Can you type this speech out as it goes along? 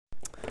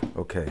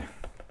Okay.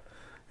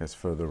 Yes,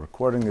 for the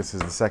recording, this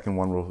is the second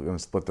one. We're going to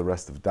split the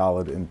rest of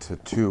Daled into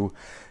two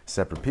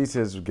separate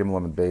pieces. Gimel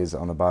and Beis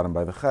on the bottom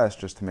by the Ches,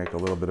 just to make a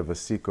little bit of a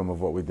sikum of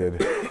what we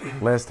did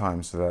last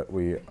time, so that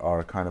we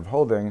are kind of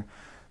holding.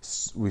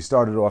 We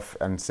started off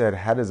and said,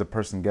 how does a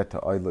person get to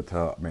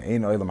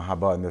Me'ein Olam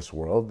Haba in this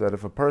world? That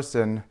if a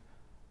person,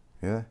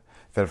 that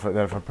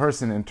if a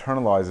person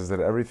internalizes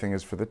that everything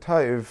is for the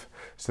Taiv,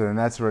 so then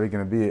that's already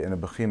going to be in a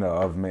Bechina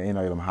of Me'ein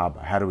Olam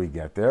Haba. How do we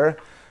get there?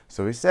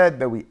 So we said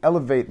that we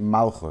elevate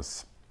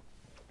Malchus,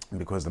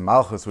 because the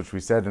Malchus, which we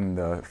said in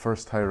the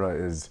first Torah,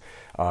 is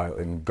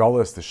in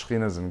Gullus, the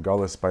Shechina is in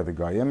Gullus by the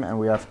Goyim, and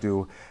we have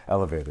to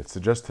elevate it. So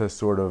just to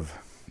sort of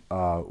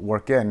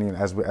work in,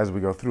 as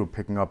we go through,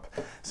 picking up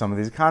some of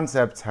these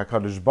concepts,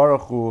 HaKadosh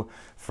Baruch Hu,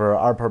 for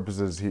our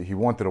purposes, he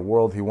wanted a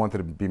world, he wanted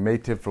to be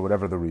mative for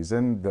whatever the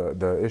reason.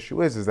 The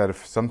issue is that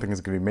if something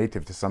is going to be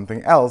mative to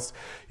something else,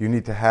 you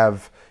need to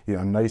have a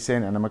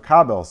Naisen and a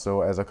Makabel.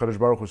 So as HaKadosh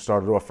Baruch Hu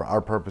started off, for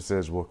our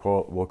purposes, we'll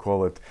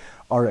call it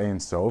Ar Ein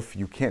Sof.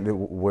 You can't,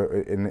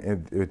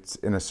 it's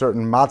in a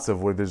certain matzav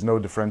where there's no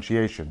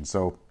differentiation.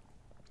 So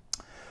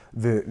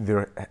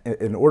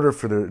in order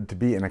for there to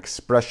be an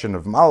expression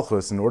of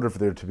Malchus, in order for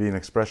there to be an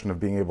expression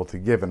of being able to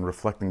give and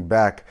reflecting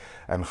back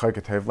and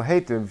Chaykatev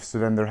Lahetiv, so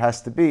then there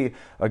has to be,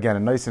 again, a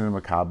nice and a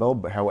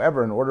Makabel. But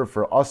however, in order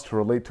for us to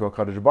relate to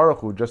HaKadosh Baruch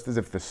Hu, just as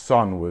if the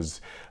sun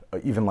was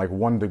even like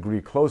 1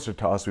 degree closer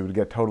to us, we would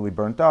get totally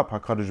burnt up.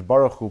 HaKadosh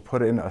Baruch Hu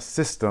put in a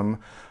system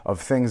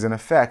of things in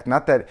effect.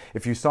 Not that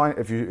if you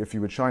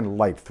would shine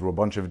light through a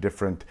bunch of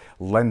different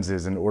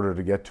lenses in order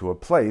to get to a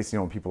place,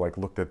 people like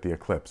looked at the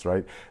eclipse,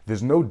 right?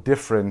 There's no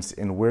difference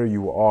in where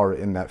you are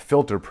in that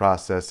filter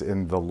process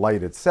in the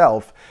light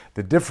itself.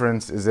 The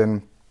difference is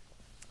in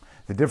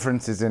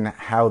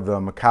how the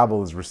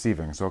Makabel is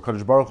receiving. So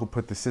HaKadosh Baruch Hu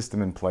put the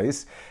system in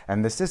place,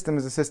 and the system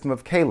is a system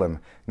of Kalim.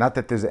 Not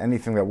that there's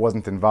anything that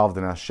wasn't involved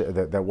in Hashem,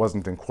 that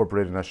wasn't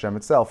incorporated in Hashem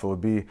itself. It would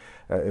be,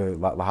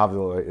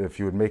 if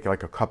you would make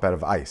like a cup out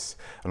of ice.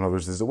 In other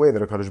words, there's a way that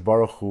HaKadosh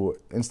Baruch Hu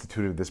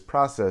instituted this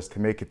process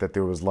to make it that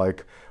there was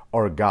like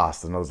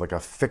gas, and it was like a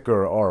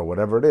thicker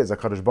whatever it is.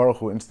 HaKadosh Baruch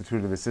Hu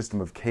instituted a system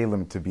of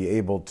kalim to be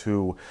able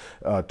to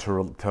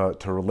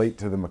relate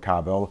to the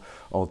Makabel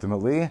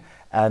ultimately.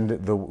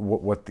 And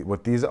what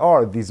these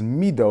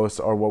midos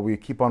are what we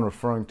keep on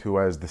referring to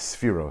as the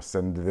spheros.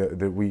 And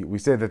we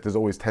say that there's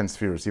always 10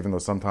 spheros, even though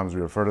sometimes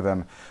we refer to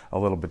them a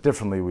little bit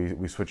differently.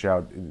 We switch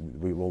out.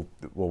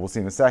 We'll see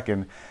in a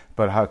second.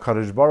 But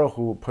HaKadosh Baruch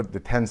Hu put the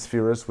 10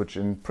 spheros, which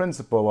in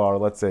principle are,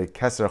 let's say,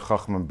 Keser,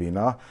 Chachma,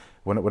 Bina.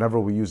 Whenever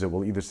we use it,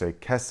 we'll either say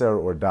keser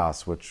or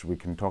das, which we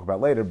can talk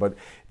about later, but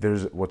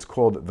there's what's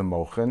called the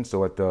mochen.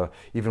 So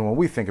even when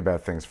we think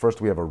about things,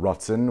 first we have a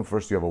rutzin,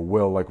 first you have a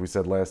will, like we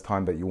said last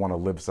time, that you want to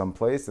live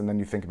someplace, and then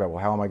you think about,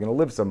 well, how am I going to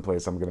live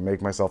someplace? I'm going to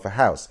make myself a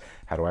house.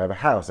 How do I have a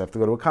house? I have to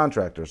go to a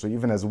contractor. So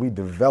even as we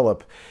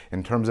develop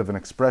in terms of an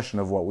expression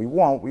of what we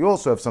want, we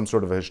also have some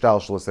sort of a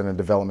hishtalshelus and a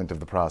development of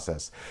the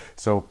process.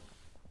 So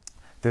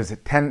there's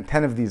 10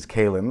 of these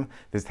kalim.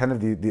 There's 10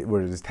 of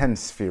there's 10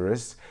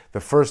 spheres. The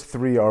first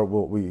 3 are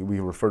what we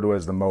refer to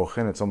as the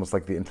mochin. It's almost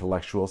like the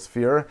intellectual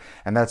sphere,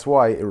 and that's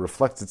why it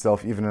reflects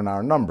itself even in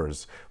our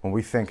numbers. When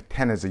we think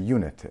 10 is a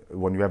unit,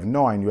 when you have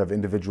 9, you have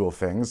individual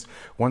things.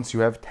 Once you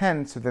have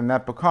 10, so then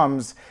that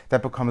becomes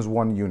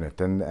 1 unit,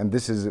 and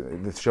this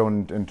is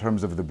shown in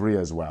terms of the bria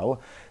as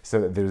well.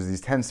 So there's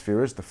these 10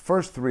 spheres. The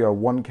first 3 are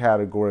one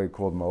category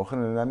called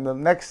mochin, and then the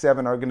next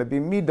 7 are going to be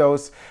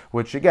midos,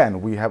 which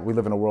again we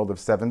live in a world of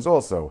 7s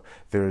also.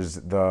 There's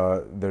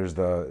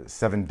the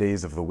 7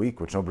 days of the week,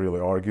 which nobody really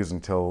argues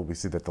until we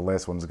see that the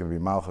last one is going to be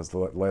Malchus, the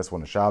last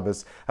one is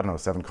Shabbos.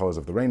 7 colors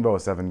of the rainbow,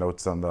 7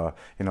 notes on the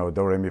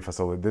Do Re Mi Fa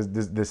Sol. There's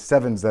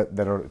 7s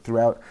that are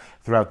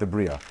throughout the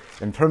Bria.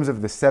 In terms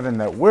of the 7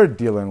 that we're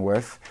dealing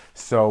with,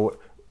 so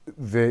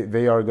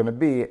they are going to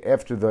be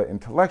after the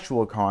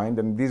intellectual kind,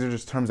 and these are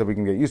just terms that we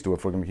can get used to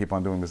if we're going to keep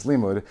on doing this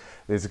limud.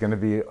 There's going to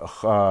be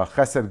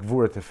Chesed,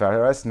 Gvura,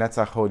 Tiferes,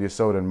 Netzach, Hod,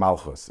 Yesod, and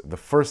Malchus. The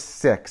first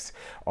 6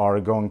 are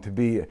going to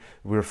be,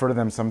 we refer to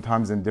them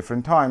sometimes in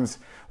different times,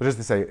 but just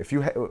to say, if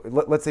you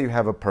let's say you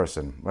have a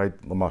person, right,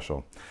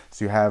 Lamashal.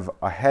 So you have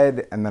a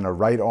head and then a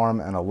right arm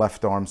and a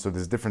left arm, so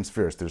there's different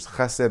spheres. There's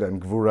Chesed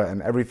and Gvura,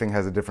 and everything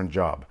has a different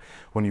job.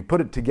 When you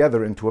put it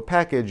together into a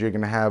package, you're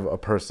going to have a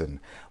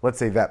person. Let's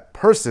say that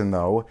person,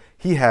 though,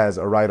 he has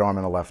a right arm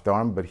and a left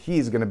arm, but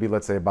he's going to be,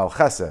 let's say, Bal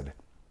Chesed.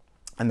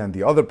 And then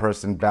the other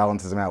person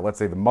balances them out. Let's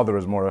say the mother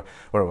is more,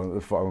 or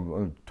if I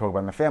talk about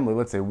in the family,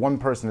 let's say one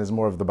person is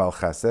more of the Bal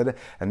Chesed,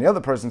 and the other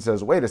person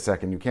says, wait a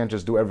second, you can't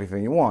just do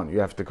everything you want. You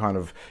have to kind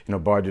of,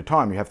 bide your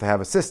time. You have to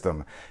have a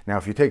system. Now,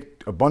 if you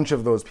take a bunch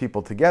of those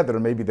people together,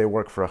 maybe they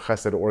work for a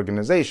Chesed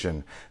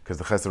organization, because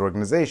the Chesed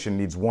organization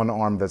needs one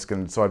arm that's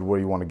going to decide where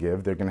you want to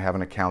give. They're going to have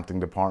an accounting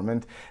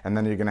department, and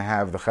then you're going to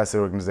have the Chesed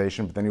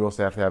organization, but then you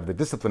also have to have the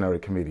disciplinary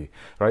committee,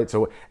 right?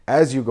 So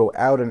as you go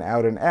out and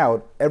out and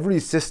out, every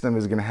system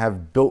is going to have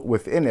have built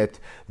within it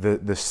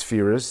the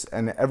spheres,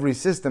 and every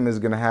system is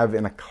going to have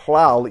in a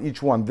klal,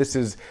 each one, this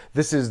is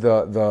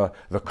the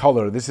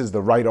color, this is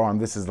the right arm,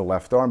 this is the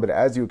left arm, but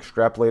as you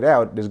extrapolate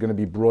out, there's going to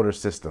be broader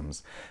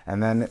systems.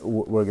 And then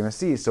we're going to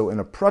see, so in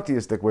a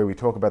pratiistic way, we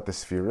talk about the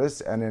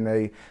spheres, and in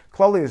a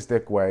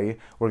klaliistic way,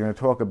 we're going to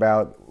talk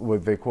about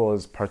what they call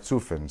as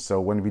partsufin. So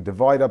when we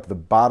divide up the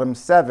bottom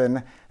 7,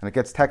 and it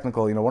gets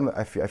technical,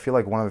 I feel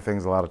like one of the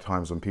things a lot of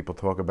times when people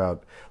talk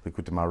about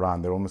Likutei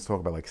Moharan, they almost talk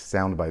about like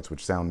sound bites,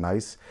 which sound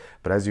nice,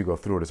 but as you go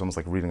through it, it's almost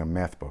like reading a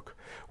math book,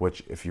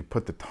 which if you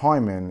put the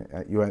time in,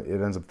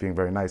 it ends up being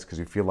very nice because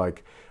you feel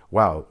like,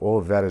 wow, all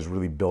of that is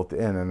really built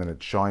in, and then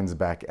it shines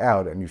back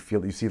out, and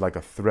you see like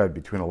a thread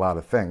between a lot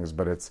of things,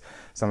 but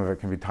some of it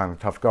can be kind of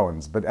tough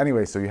goings. But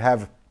anyway, so you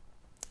have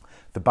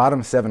the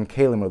bottom 7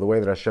 kalim, or the way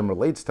that Hashem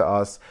relates to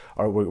us,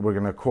 we're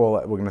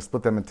going to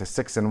split them into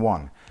 6 and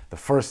 1. The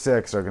first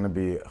 6 are going to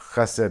be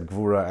Chesed,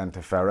 Gvura, and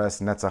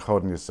Tiferes, Netzach,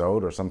 Hod, and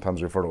Yesod, or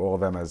sometimes refer to all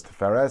of them as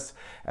Tiferes,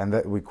 and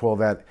that we call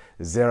that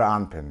Zer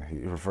Anpin. He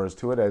refers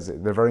to it as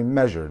they're very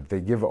measured. They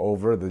give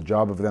over. The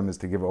job of them is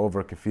to give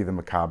over Kefi the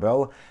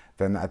Makabel.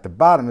 Then at the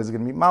bottom is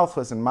going to be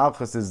Malchus, and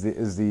Malchus is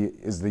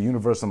the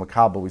universal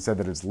Makabel. We said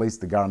that it's Leis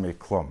the Garme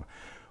Klum.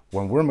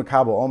 When we're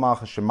Makabel Ol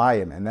Malchus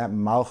Shemayim, and that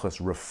Malchus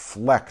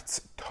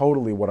reflects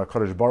totally what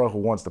HaKadosh Baruch Hu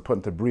wants to put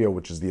into Bria,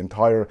 which is the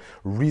entire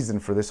reason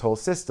for this whole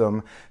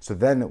system, so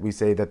then we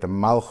say that the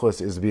Malchus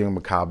is being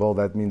Makabel.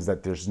 That means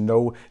that there's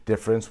no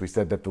difference. We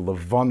said that the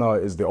Levana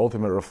is the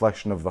ultimate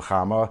reflection of the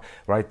Chama,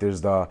 right?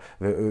 There's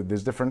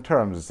there's different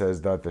terms. It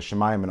says that the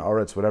Shemayim and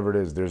Aretz, whatever it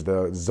is, there's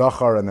the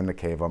Zachar and then the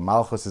Keva.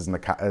 Malchus is a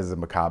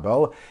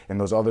Makabel. In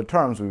those other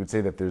terms, we would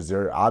say that there's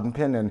Zer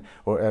Adnpin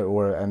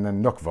and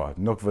then Nukva.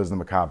 Nukva is the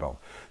Makabel.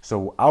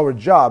 So our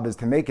job is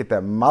to make it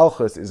that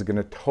Malchus is going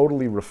to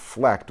totally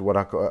reflect what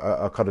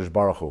HaKadosh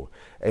Baruch Hu.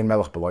 Ein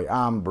melech b'lo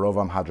am,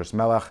 b'rovam hadras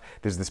melech.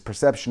 There's this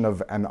perception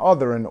of an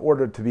other in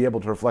order to be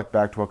able to reflect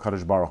back to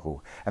HaKadosh Baruch Hu.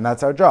 And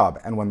that's our job.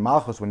 And when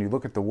Malchus, when you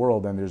look at the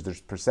world and there's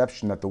this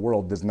perception that the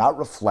world does not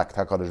reflect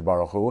HaKadosh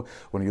Baruch Hu,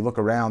 when you look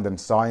around and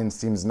science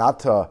seems not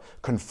to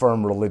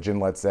confirm religion,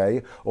 let's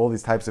say, all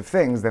these types of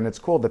things, then it's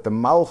called that the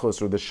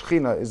Malchus or the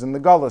Shechina is in the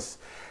Galus.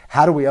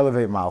 How do we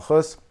elevate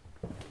Malchus?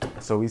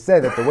 So we say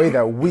that the way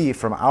that we,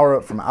 in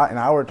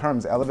our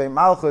terms, elevate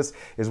Malchus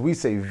is we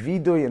say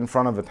vidui in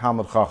front of a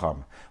Talmud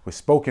Chacham. With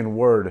spoken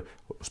word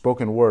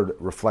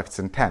reflects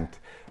intent,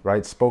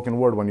 right? Spoken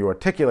word, when you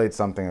articulate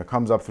something, it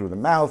comes up through the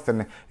mouth,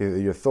 and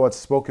your thoughts,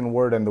 spoken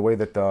word, and the way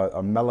that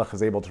a melech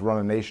is able to run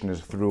a nation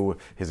is through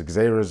his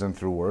gzeras and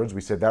through words.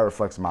 We said that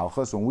reflects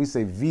Malchus. When we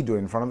say vidui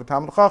in front of a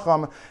Talmud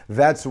Chacham,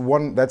 that's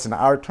in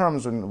our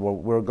terms, and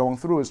what we're going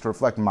through is to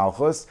reflect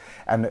Malchus.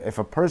 And if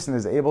a person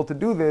is able to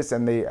do this,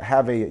 and they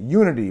have a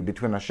unity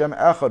between Hashem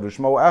Echad,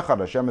 Shmo Echad,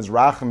 Hashem is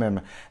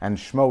Rachamim, and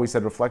Shmo, we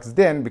said, reflects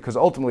Din, because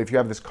ultimately, if you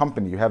have this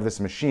company, you have this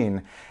machine,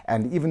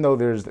 and even though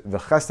there's the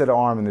Chesed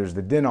arm and there's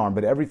the Din arm,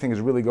 but everything is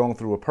really going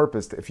through a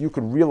purpose, if you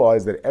could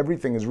realize that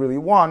everything is really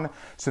one,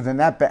 so then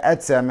that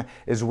Be'etzem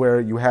is where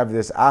you have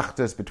this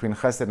Achdus between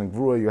Chesed and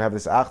Gvura, you have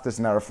this Achdus,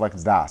 and that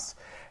reflects Das.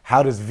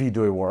 How does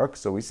Vidui work?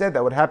 So we said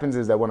that what happens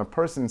is that when a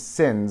person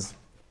sins,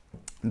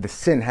 the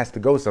sin has to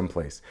go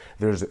someplace.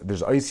 There's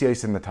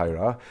ICS in the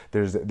Torah,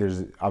 there's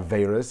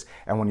Averis,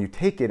 and when you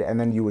take it and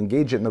then you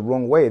engage it in the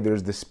wrong way,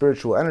 there's this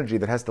spiritual energy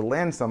that has to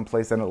land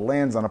someplace, and it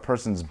lands on a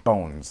person's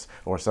bones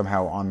or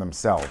somehow on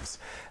themselves.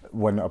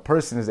 When a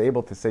person is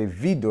able to say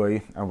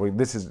vidui,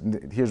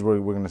 and here's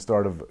where we're going to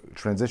start a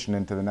transition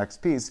into the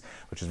next piece,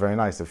 which is very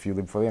nice. If you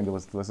leave before the end, you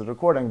listen to the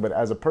recording. But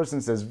as a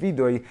person says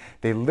vidui,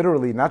 they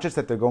literally, not just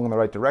that they're going in the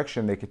right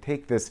direction, they could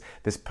take this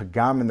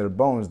pagam in their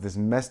bones, this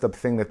messed up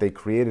thing that they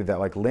created that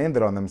like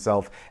landed on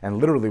themselves, and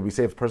literally we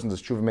say if a person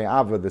does tshuva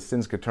me'ava, the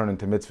sins could turn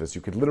into mitzvahs.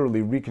 You could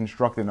literally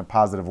reconstruct it in a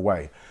positive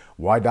way.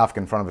 Why dafka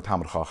in front of a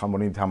Talmud Chacham? What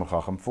do you need Talmud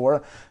Chacham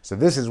for? So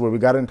this is where we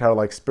got into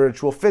our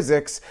spiritual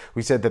physics.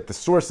 We said that the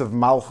source of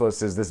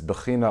Malchus is this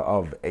Bechina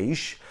of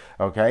Eish,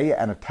 okay?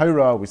 And a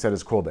Torah, we said,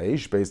 is called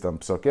Eish, based on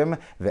Psukim.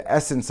 The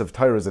essence of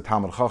Torah is a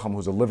Talmud Chacham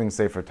who's a living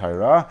Sefer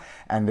Torah.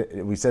 And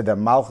we said that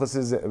Malchus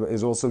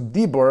is also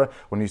Dibur.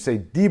 When you say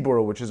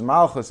Dibur, which is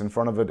Malchus, in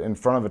front of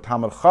a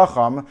Talmud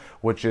Chacham,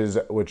 which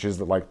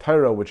is like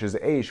Torah, which is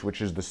Eish,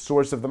 which is the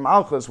source of the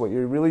Malchus, what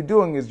you're really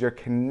doing is you're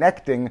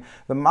connecting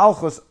the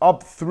Malchus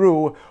up through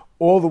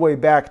all the way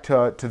back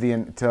to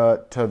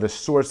the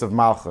source of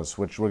Malchus,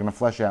 which we're going to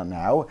flesh out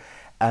now.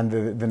 And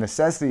the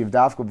necessity of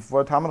dafka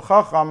before Talmud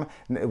Chacham,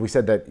 we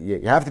said that you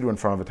have to do in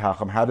front of a Talmud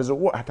Chacham. How does it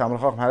work? Talmud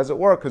Chacham, how does it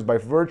work? Because by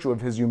virtue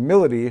of his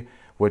humility,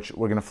 which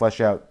we're going to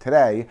flesh out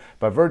today,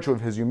 by virtue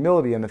of his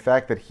humility and the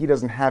fact that he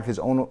doesn't have his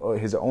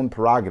own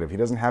prerogative, he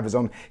doesn't have his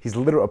own, he's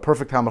literally a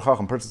perfect Talmud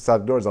Chacham, perfect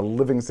Tzaddik is a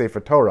living Sefer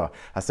Torah,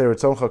 Haser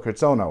Tzoncha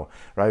Kirtzono,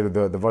 right?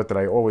 The word that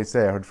I always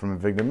say, I heard from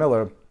Avigdor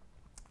Miller,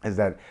 is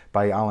that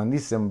by Al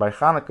Nisim, by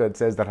Hanukkah, it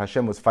says that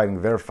Hashem was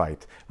fighting their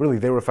fight. Really,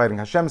 they were fighting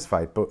Hashem's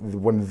fight, but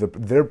when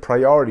their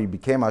priority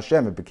became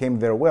Hashem, it became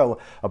their will,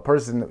 a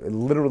person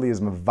literally is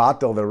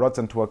mevatel their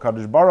ratzon to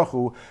HaKadosh Baruch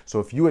Hu.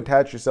 So if you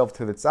attach yourself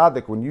to the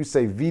tzaddik, when you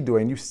say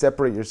vidu and you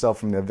separate yourself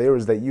from the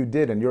averos that you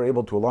did, and you're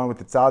able to align with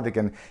the tzaddik,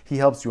 and he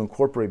helps you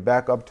incorporate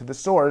back up to the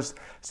source,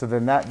 so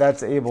then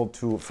that's able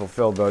to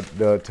fulfill to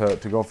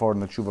go forward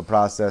in the tshuva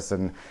process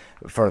and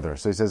further.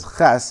 So he says,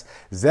 Ches,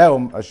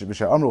 Zeum,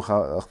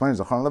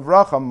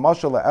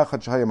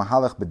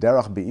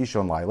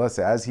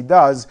 so as he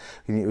does,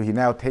 he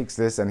now takes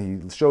this and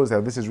he shows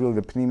how this is really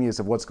the pneumius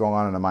of what's going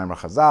on in the Maimar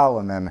Chazal,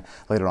 and then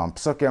later on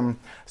Psukim.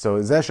 So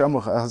a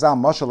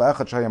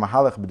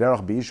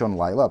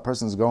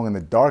person is going in the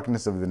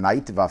darkness of the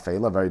night,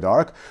 very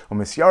dark, and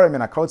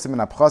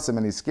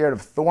he's scared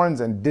of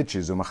thorns and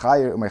ditches,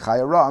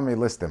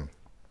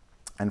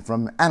 and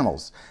from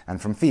animals,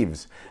 and from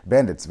thieves,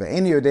 bandits.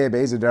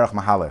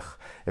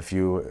 If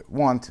you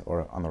want,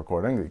 or on the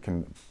recording, you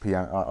can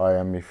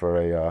PM me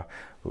for a,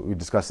 we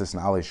discussed this in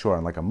Ali Shore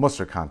in like a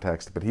Musar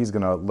context, but he's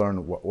going to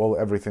learn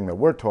everything that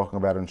we're talking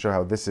about and show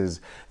how this is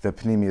the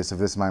pneumius of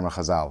this Maimar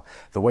Chazal.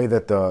 The way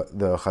that the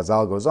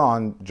Chazal goes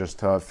on, just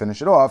to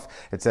finish it off,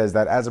 it says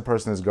that as a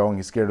person is going,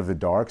 he's scared of the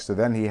dark, so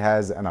then he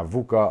has an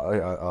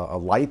avuka, a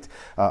light,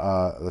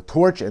 a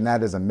torch, and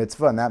that is a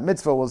mitzvah, and that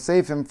mitzvah will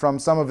save him from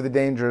some of the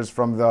dangers,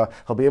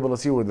 he'll be able to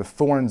see where the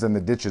thorns and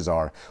the ditches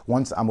are.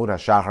 Once Amud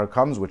HaShachar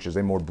comes, which is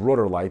a more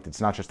broader light,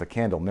 it's not just a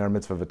candle, Ner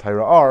Mitzvah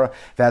V'Torah Ar,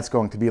 that's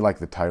going to be like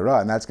the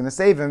Torah, and that's going to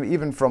save him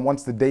even from,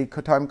 once the day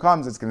time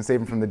comes, it's going to save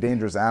him from the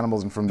dangerous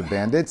animals and from the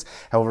bandits.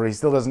 However, he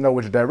still doesn't know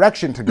which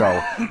direction to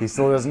go. He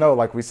still doesn't know,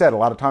 like we said, a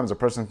lot of times a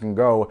person can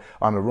go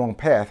on the wrong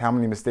path. How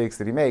many mistakes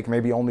did he make?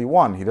 Maybe only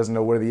one. He doesn't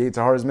know where the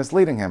Yetzer Hara is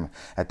misleading him.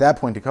 At that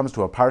point, he comes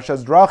to a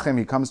Parshas Drachim,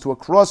 he comes to a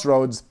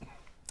crossroads,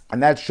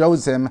 and that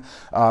shows him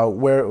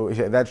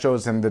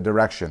the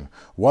direction.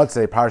 What's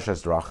a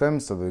Parshas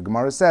Drachim? So the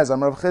Gemara says,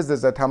 Amar Rav Chisda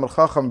zeh Talmud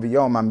Chacham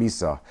v'yom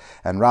amisa.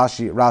 And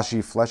Rashi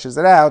fleshes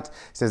it out. He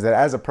says that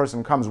as a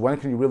person comes, when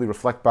can you really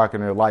reflect back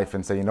in your life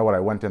and say, you know what, I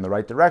went in the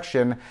right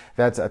direction?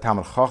 That's a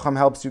Talmud Chacham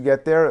helps you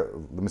get there.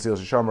 The Mesilas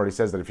Yesharim already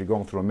says that if you're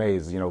going through a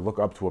maze, look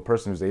up to a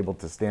person who's able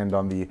to stand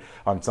on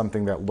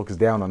something that looks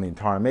down on the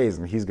entire maze,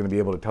 and he's going to be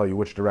able to tell you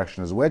which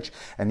direction is which.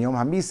 And Yom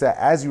Hamisa,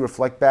 as you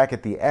reflect back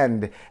at the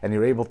end, and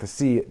you're able to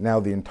see now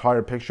the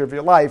entire picture of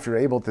your life, you're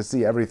able to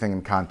see everything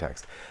in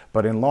context.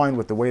 But in line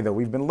with the way that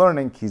we've been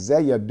learning,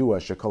 Kizeh Yadua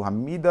Shekol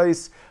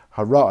Hamidais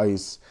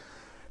Hara'is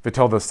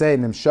V'Tovosei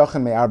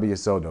Nimshachin Me'arbi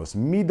Yesodos.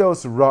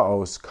 Midos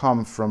Ra'os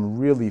come from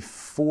really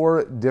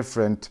 4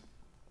 different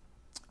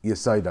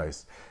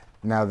Yesodos.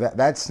 Now,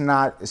 that's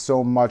not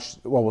so much,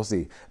 well, we'll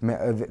see.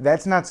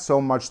 That's not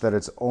so much that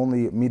it's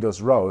only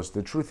midos ros.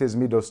 The truth is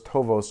midos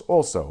tovos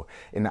also.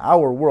 In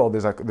our world,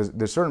 there's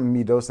certain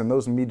midos, and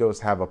those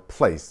midos have a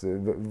place.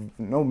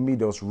 No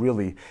midos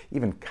really,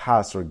 even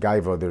kas or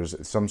gaiva, there's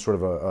some sort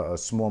of a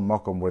small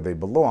makom where they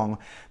belong.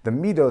 The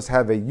midos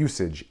have a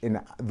usage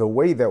in the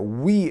way that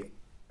we,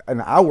 in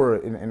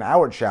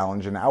our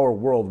challenge, in our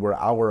world, where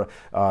our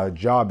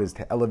job is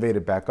to elevate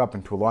it back up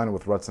and to align it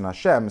with Ratzon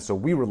Hashem, so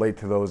we relate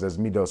to those as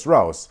midos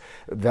ros.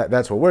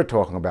 That's what we're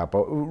talking about.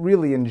 But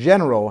really, in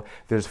general,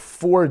 there's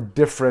four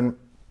different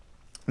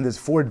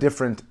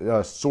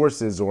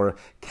sources or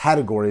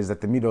categories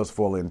that the midos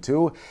fall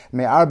into.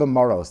 Me'arba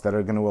maros, that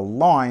are going to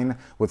align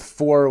with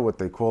 4, what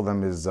they call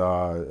them is,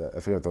 I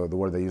forget the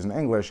word they use in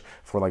English,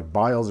 for like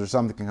biles or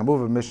something,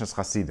 Kamuv of Mishnas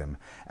Chasidim.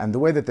 And the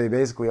way that they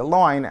basically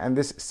align, and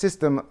this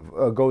system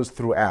goes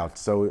throughout.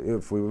 So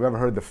if we've ever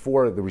heard the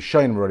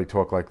Rishonim already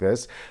talk like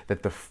this,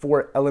 that the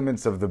 4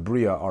 elements of the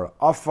Bria are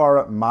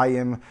Afar,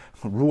 Mayim,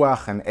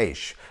 Ruach, and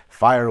Eish.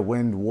 Fire,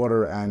 wind,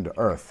 water, and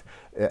earth.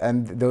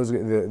 And those,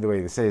 the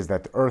way they say is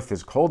that the earth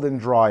is cold and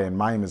dry, and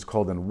Mayim is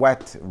cold and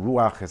wet,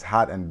 Ruach is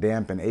hot and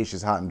damp, and Eish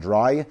is hot and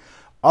dry.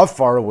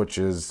 Afar, which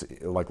is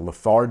like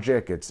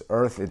lethargic, it's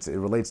earth, it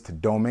relates to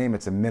domem,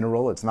 it's a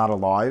mineral, it's not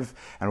alive.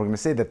 And we're going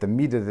to say that the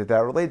midah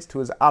that relates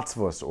to is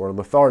atzvos, or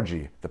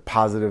lethargy. The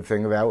positive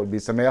thing of that would be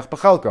sameach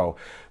b'chalko.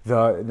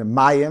 The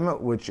mayim,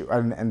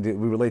 and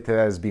we relate to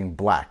that as being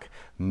black.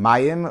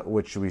 Mayim,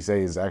 which we say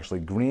is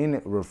actually green,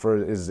 it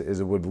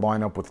would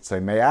line up with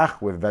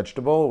sameach, with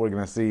vegetable. We're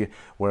going to see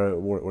where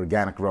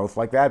organic growth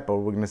like that, but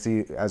we're going to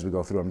see as we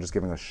go through. I'm just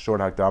giving a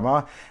short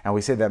hakdama. And we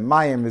say that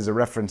mayim is a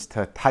reference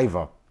to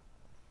taiva.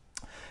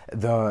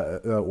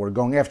 Or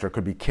going after, it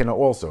could be kina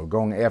also,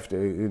 going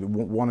after,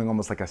 wanting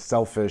almost like a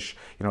selfish,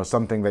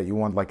 something that you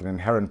want like an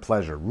inherent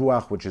pleasure.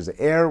 Ruach, which is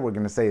air, we're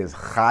going to say is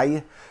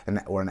chai,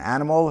 or an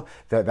animal,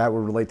 that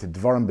would relate to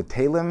dvarim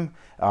betelim,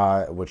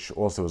 which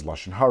also is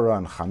lashon hara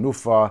and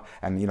chanufa,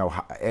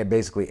 and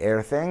basically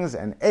air things.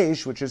 And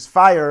eish, which is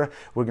fire,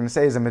 we're going to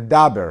say is a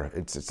medaber.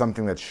 It's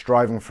something that's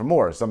striving for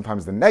more.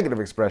 Sometimes the negative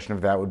expression of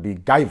that would be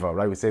gaiva,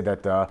 right? We say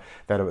that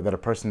a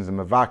person is a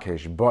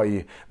mavakesh,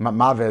 boi,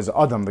 mavez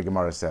adam, the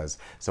Gemara says. says.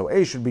 So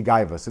A should be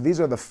Gaiva. So these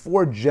are the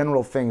four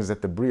general things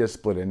that the Bria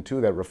split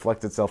into that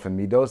reflects itself in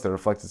Midos, that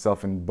reflects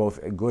itself in both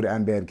good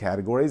and bad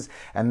categories,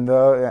 and in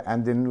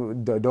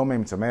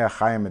Domem, Tzomeach,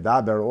 Chayim,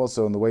 Medaber,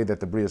 also in the way that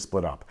the Bria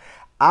split up.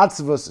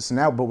 Atzvus, so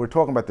now, but we're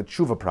talking about the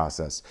tshuva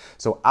process.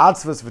 So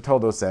atzvus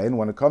v'toldosein,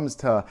 when it comes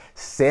to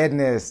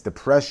sadness,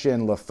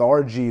 depression,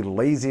 lethargy,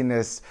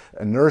 laziness,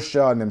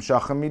 inertia,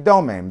 nimshachim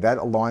midomem, that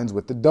aligns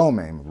with the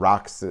domem,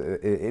 rocks,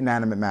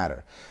 inanimate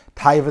matter.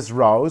 Taivus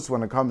rose,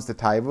 when it comes to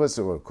taivus,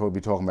 we could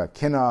be talking about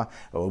kina,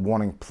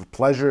 wanting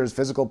pleasures,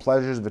 physical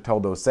pleasures,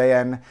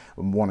 v'toldosein,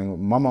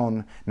 wanting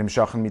mammon,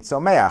 nimshachim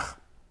mitzomeach.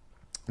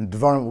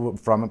 Dvarim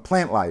from a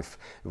plant life.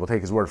 We'll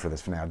take his word for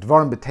this for now.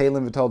 Dvarim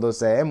b'telim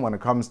v'toldoseim. When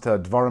it comes to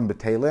dvarim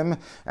b'telim,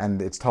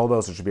 and it's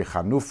toldos, it should be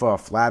chanufa,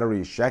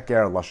 flattery,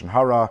 sheker, lashon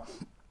hara.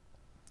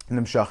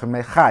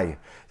 Nimshachim mechai.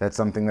 That's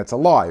something that's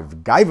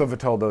alive. Gaiva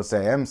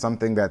v'toldoseim,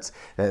 something that's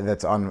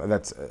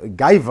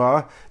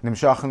gaiva.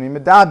 Nimshachim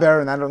medaber,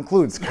 and that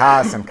includes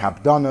kas and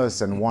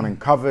kapdonos and wanting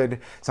covered.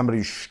 Somebody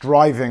who's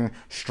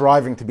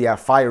striving to be at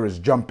fire is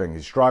jumping.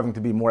 He's striving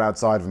to be more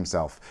outside of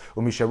himself.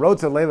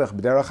 Umisharotza leilech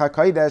b'derech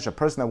hakodesh, a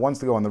person that wants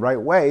to go on the right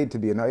way to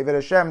be an oived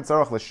Hashem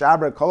tzarich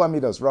l'shaber kol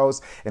hamidos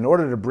ros, in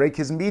order to break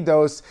his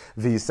midos.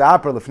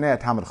 V'yisaper lefnei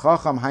tamid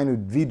chacham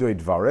hainu vidoy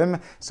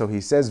dvarim. So he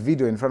says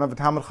vidoy in front of a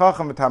tamid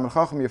chacham. Tamid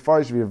chacham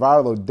yafarish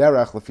v'yivar lo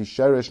derech lefi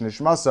sheresh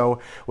nishmaso,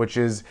 which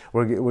is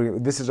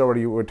this is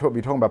already we're talking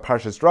about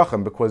Parshas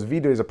Drachim, because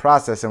vidu is a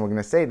process, and we're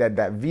going to say that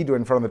vidu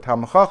in front of the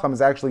Talmud Chacham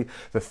is actually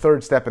the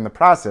third step in the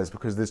process,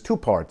 because there's two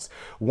parts.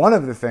 One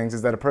of the things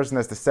is that a person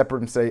has to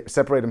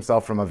separate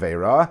himself from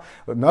Aveira.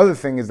 Another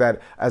thing is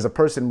that as a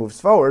person moves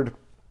forward,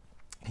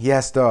 he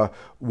has to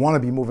want to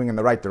be moving in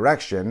the right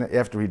direction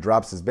after he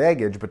drops his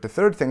baggage. But the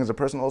third thing is a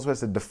person also has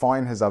to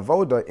define his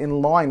avoda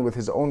in line with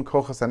his own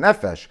kochas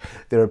hanefesh.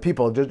 There are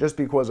people, just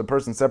because a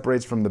person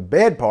separates from the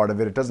bad part of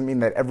it, it doesn't mean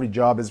that every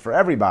job is for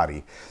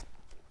everybody.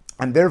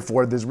 And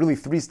therefore, there's really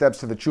three steps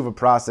to the tshuva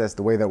process,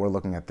 the way that we're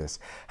looking at this.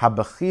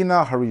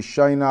 Habachina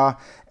harishayna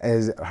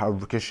is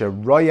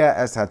kisheroya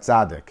es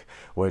hatzadik,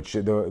 which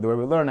the way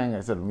we're learning, I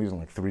said I'm using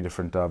like three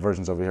different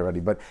versions over here already.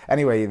 But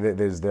anyway,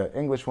 there's the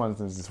English one,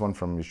 there's this one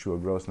from Yeshua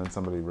Gross, and then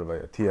somebody,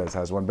 Rabbi Atiyaz,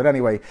 has one. But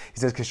anyway, he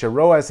says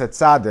kisheroya es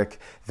hatzadik,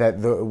 that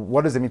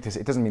what does it mean?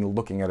 It doesn't mean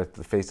looking at it,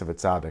 the face of a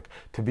tzaddik.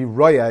 To be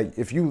roya,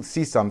 if you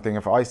see something,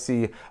 if I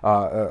see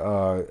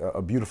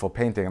a beautiful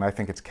painting and I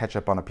think it's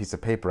ketchup on a piece of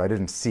paper, I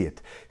didn't see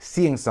it.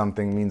 Seeing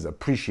something means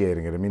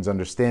appreciating it. It means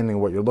understanding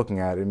what you're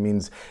looking at. It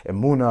means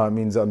emuna. It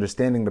means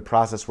understanding the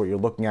process, what you're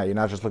looking at. You're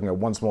not just looking at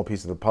one small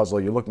piece of the puzzle.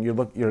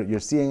 You're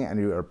seeing and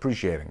you're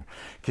appreciating.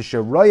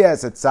 Kisheroya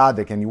es a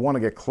tzaddik, and you want to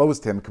get close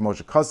to him.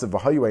 K'moshe kasev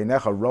v'hayu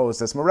einecha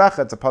ro'os es merecha.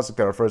 It's a pasuk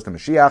that refers to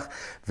Mashiach.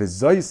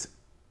 V'zois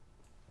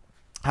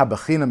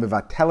Habachina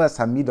mevateles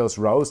hamidos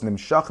ros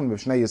nimshachim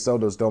v'shnei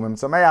yesodos domem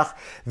tzomeach.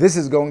 This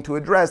is going to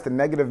address the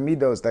negative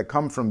midos that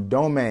come from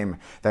domem,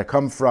 that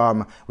come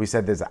from, we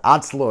said there's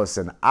atzlos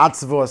and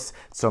atzvos.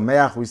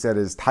 Tzomeach, we said,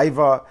 is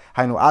taiva.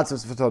 Hainu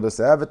atzvos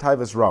v'todosev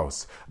v'taivos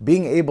ros.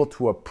 Being able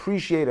to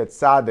appreciate a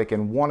tzaddik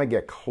and want to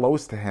get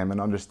close to him, and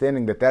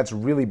understanding that that's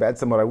really bad,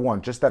 that's what I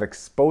want. Just that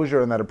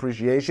exposure and that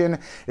appreciation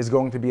is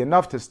going to be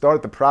enough to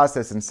start the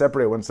process and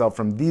separate oneself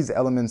from these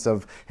elements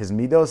of his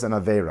midos and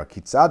aveira.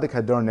 Ki tzaddik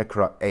hador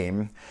nikra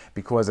aim,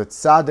 because a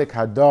tzaddik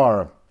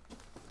hadar,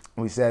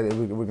 we said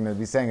we're going to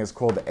be saying is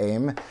called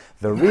aim.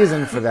 The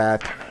reason for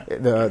that,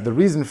 the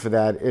reason for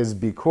that is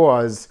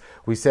because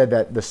we said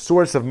that the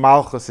source of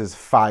malchus is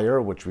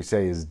fire, which we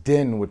say is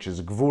din, which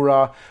is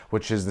gvura,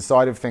 which is the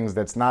side of things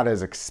that's not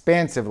as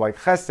expansive like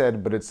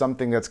chesed, but it's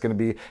something that's going to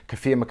be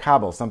kafiyah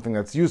makabel, something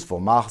that's useful.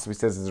 Malchus, we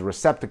says, is a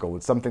receptacle.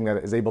 It's something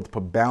that is able to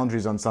put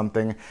boundaries on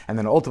something, and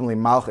then ultimately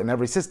in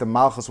every system,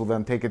 malchus will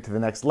then take it to the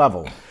next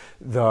level.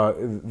 The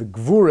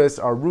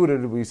gvuras are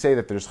rooted, we say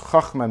that there's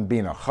chachma and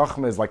bina.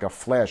 Chachma is like a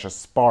flash, a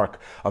spark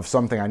of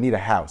something. I need a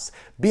house.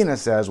 Bina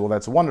says, well,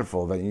 that's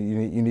wonderful, that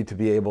you need to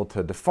be able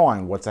to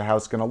define what's a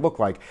house going to look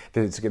like,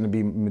 that it's going to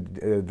be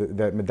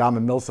that medama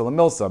milsa la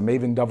milsa,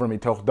 maven davar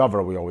mitoch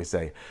davar, we always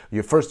say.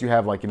 First you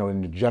have, like,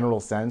 in the general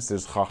sense,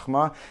 there's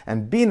chachma,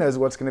 and bina is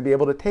what's going to be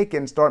able to take it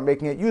and start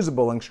making it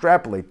usable and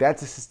extrapolate.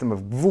 That's a system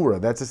of gvura,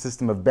 that's a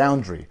system of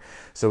boundary.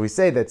 So we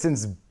say that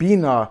since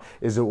bina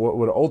is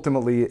what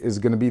ultimately is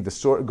going to be the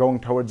source going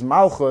towards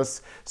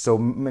malchus, so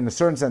in a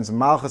certain sense,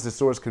 malchus'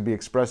 source could be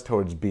expressed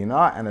towards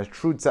bina, and a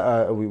true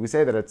we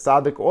say that a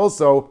tzaddik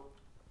also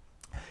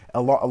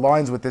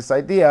aligns with this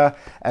idea,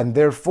 and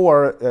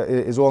therefore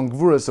is all in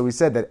gvura. So we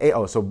said that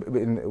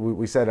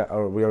we said,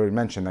 we already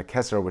mentioned that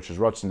keser, which is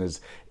rotzen,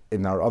 is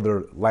in our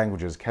other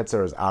languages.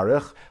 Ketzer is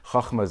arich,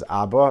 chachma is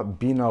abba,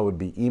 bina would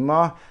be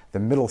ima. The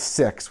middle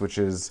six, which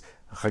is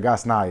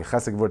chagas nai,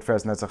 chesed gvur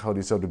tferes netzach hod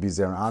yisod would be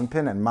zer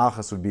anpin, and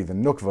malchus would be the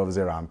nukva of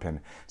zer anpin.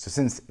 So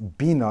since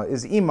bina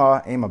is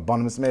ima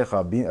ban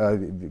mismecha,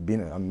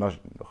 bina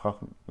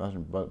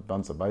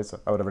bansa baisa,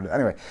 whatever it is.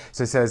 Anyway,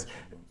 so it says,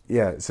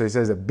 Yeah, so he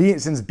says that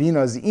since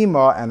Bina is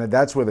Ima, and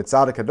that's where the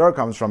Tzaddik Hadar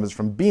comes from, is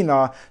from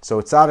Bina,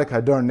 so Tzaddik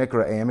Hadar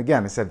Nikra Aim.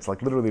 Again, I said it's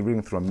like literally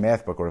reading through a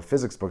math book or a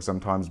physics book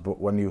sometimes,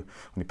 but when you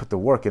put the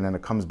work in and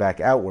it comes back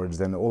outwards,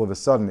 then all of a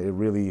sudden it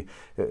really,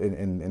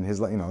 in his,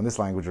 in this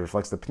language, it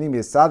reflects the Pnimi.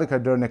 Tzaddik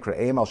Hadar Nikra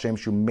Aim, Al Shem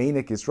Shu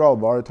Meinik Yisrael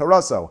Bar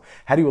Taraso.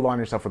 How do you align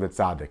yourself with a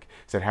Tzaddik? He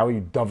said, how are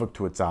you davuk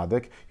to a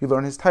Tzaddik? You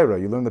learn his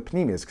Torah, you learn the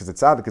Pnimius, because the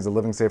Tzaddik is a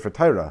living Sefer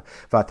Torah.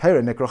 Va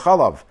Torah Nikra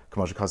Chalav.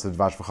 Where we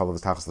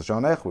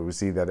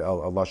see that a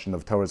lashon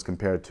of Torah is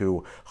compared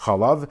to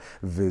chalav.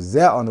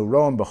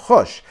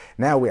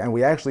 Now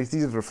we actually see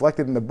it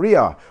reflected in the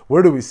Bria.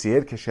 Where do we see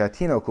it? You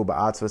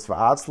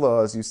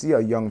see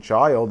a young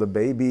child, a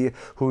baby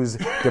who's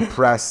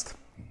depressed.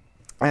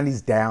 And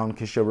he's down,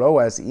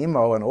 kisharoas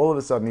imo, and all of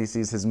a sudden he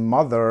sees his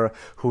mother,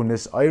 who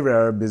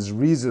nisayrer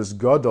bizrizus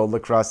gadol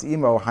lekras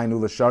imo hainu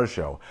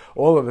l'sharsho.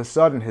 All of a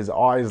sudden his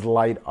eyes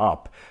light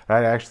up.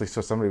 I actually saw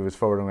somebody was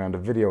forwarding around a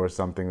video or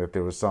something that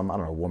there was some, I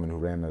don't know, woman who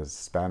ran a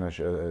Spanish,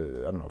 I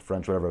don't know,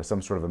 French, whatever,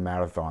 some sort of a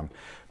marathon.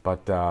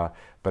 But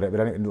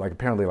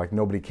apparently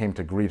nobody came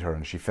to greet her,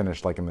 and she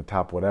finished in the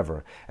top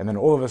whatever. And then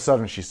all of a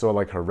sudden she saw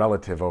her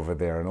relative over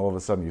there, and all of a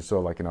sudden you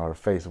saw her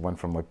face went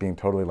from being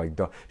totally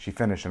she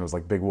finished and it was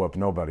big whoop,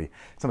 nobody.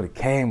 Somebody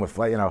came with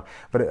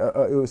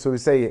so we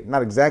say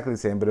not exactly the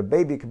same, but a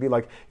baby could be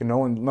no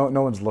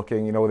one's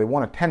looking, they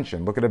want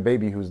attention. Look at a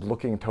baby who's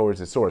looking towards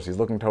his source. He's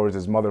looking towards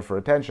his mother for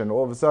attention.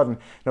 All of a sudden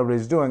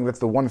nobody's doing. That's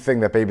the one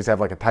thing that babies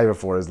have a taiva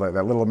for, is that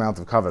little amount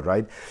of covet,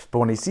 right? But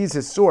when he sees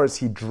his source,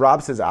 he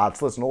drops his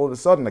atzlus, and all of a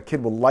sudden the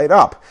kid will light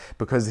up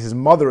because his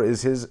mother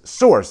is his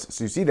source.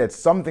 So you see that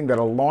something that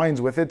aligns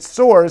with its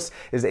source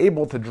is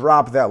able to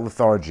drop that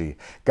lethargy.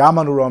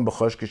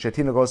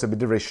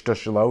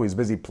 He's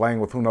busy playing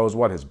with who knows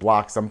what, his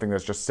block, something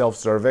that's just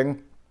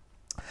self-serving.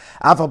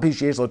 He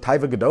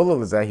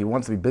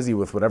wants to be busy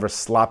with whatever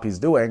slop he's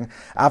doing.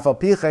 He'd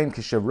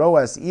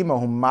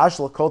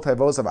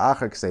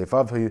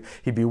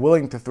be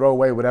willing to throw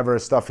away whatever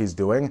stuff he's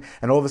doing.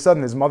 And all of a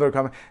sudden his mother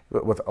comes,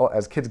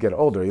 as kids get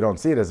older, you don't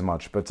see it as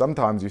much, but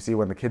sometimes you see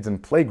when the kid's in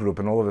playgroup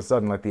and all of a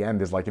sudden at the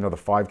end is the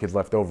 5 kids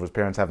left over, his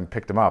parents haven't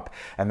picked them up,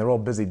 and they're all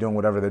busy doing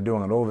whatever they're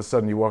doing, and all of a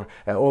sudden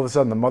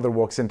the mother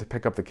walks in to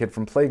pick up the kid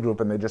from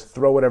playgroup, and they just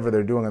throw whatever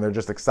they're doing, and they're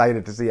just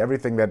excited to see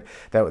everything that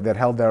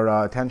held their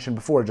attention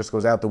before just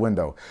goes out the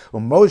window.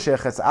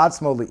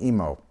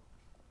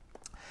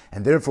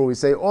 And therefore we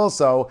say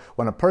also,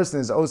 when a person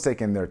is osek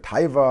in their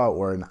taiva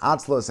or in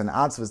atzlos and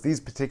atzvas,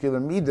 these particular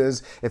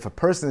midas, if a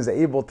person is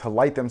able to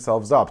light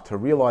themselves up, to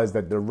realize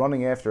that they're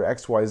running after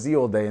XYZ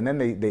all day, and then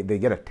they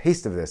get a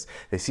taste of this,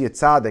 they see a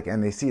tzaddik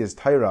and they see his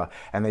Torah,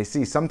 and they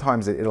see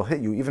sometimes it'll hit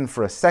you even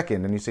for a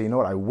second, and you say, you know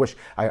what, I wish,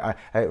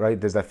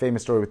 right, there's that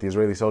famous story with the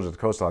Israeli soldier at the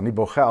coastal, Ani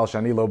boche al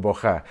shani lo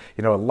boche.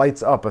 It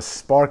lights up a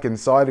spark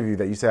inside of you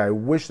that you say, I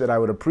wish that I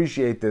would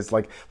appreciate this,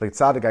 like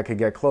tzaddik, I could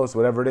get close,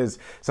 whatever it is.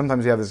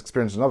 Sometimes you have this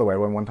experience another way.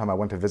 When one time I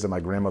went to visit my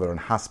grandmother in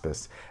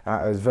hospice,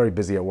 I was very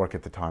busy at work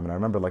at the time, and I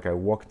remember I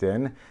walked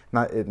in,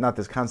 not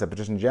this concept, but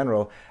just in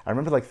general, I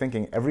remember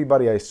thinking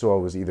everybody I saw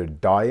was either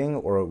dying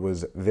or it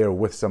was there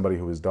with somebody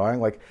who was dying.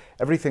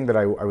 Everything that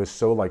I was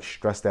so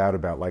stressed out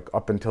about,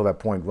 up until that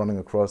point, running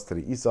across to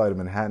the east side of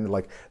Manhattan,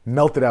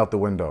 melted out the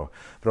window.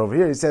 But over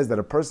here he says that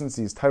a person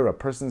sees Torah, a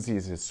person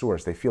sees his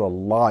source, they feel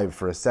alive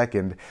for a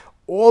second.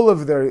 All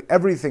of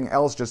everything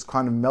else just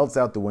kind of melts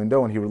out the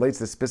window, and he relates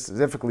this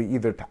specifically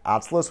either to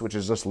atzlus, which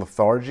is just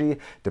lethargy,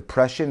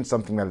 depression,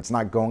 something that it's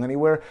not going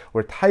anywhere,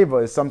 or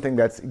taiva is something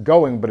that's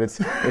going, but it's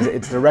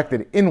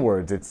directed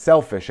inwards, it's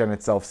selfish and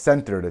it's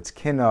self-centered, it's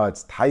kina,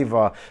 it's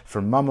taiva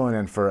for mammon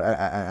and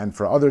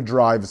for other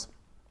drives.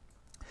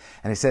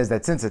 And he says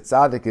that since a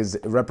tzaddik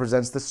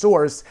represents the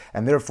source,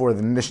 and therefore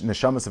the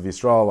neshamas of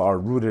Yisrael are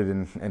rooted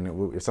in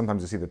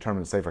sometimes you see the term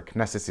in the Sefer,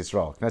 Knesset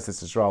Yisrael.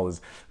 Knesset Yisrael is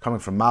coming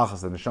from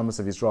Malchus, the neshamas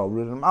of Yisrael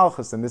rooted in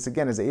Malchus, and this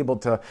again is able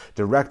to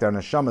direct our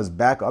neshamas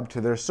back up to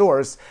their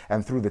source,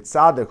 and through the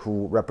tzaddik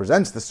who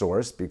represents the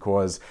source,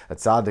 because a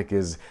tzaddik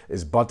is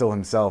batel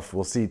himself,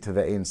 we'll see, to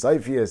the Ein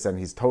Seifius, and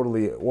he's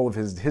totally, all of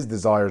his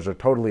desires are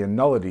totally a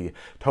nullity,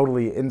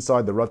 totally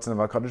inside the Ratzon of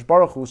HaKadosh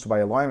Baruch Hu. So by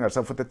aligning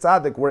ourselves with the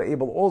tzaddik, we're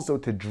able also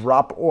to drop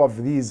off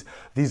these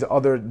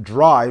other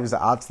drives,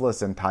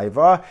 atzlas and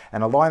taiva,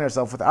 and align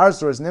ourselves with our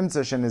source,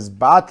 nimtzash, and is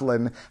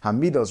batlin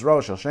hamidos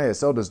rosh al shnei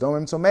yesodos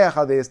domim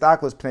somecha the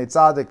istaklos pnei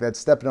tzaddik. That's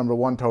step number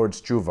 1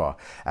 towards tshuva.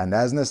 And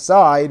as an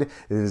aside,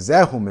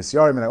 zehu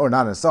misyarim, or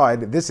not an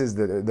aside, this is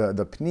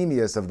the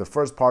pnimius of the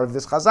first part of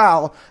this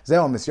chazal.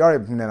 Zehu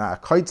misyarim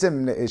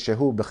koitzim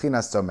shehu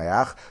bechinas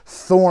tzomeach.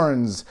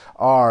 Thorns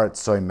are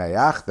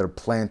tzomeach, they're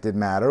planted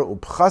matter.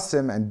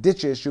 Upchasim and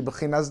ditches shu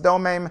bechinas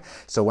domim.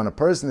 So when a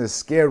person is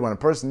scared, when a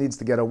person needs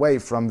to get away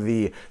from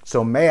the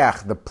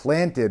tzomeach, the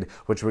planted,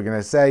 which we're going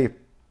to say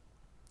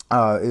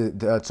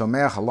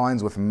Tzomeach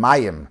aligns with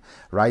Mayim,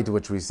 right,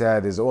 which we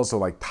said is also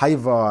like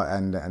Taiva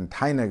and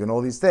Tainig and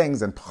all these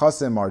things, and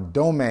Pchasim are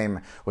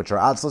Domeim, which are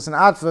Atzlus and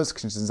Atzvus,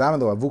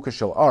 K'shinzamelu Avuka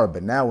Shel Ar.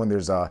 But now when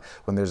there's a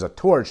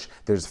torch,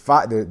 there's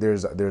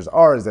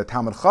Ar, is the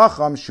Talmud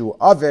Chacham, Shu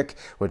Avik,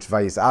 which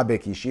Vayis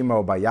Abik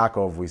Yishimo by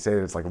Yaakov, we say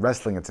that it's like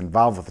wrestling, it's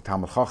involved with the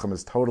Talmud Chacham,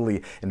 is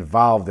totally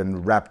involved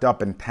and wrapped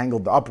up and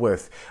tangled up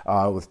with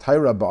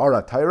Torah,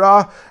 Ba'ara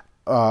Torah.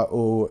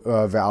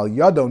 Ve'al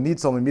yado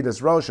nitzol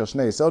midas rosh shel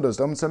shnei sodos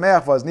dom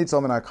tzomeach v'az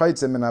nitzol min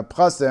ha'kaitzim min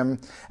ha'pchasim,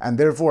 and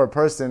therefore a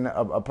person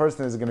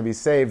is going to be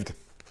saved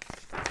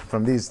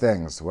from these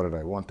things. What did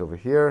I want over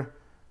here?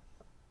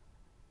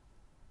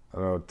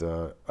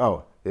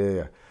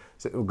 Yeah.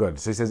 So, good.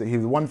 So he says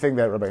one thing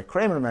that Rabbi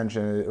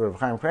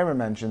Chaim Kramer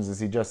mentions is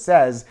he just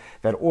says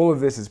that all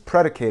of this is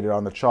predicated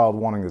on the child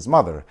wanting his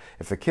mother.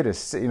 If the kid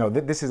is,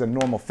 this is a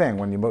normal thing.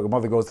 When your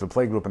mother goes to the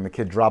playgroup and the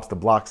kid drops the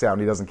blocks out and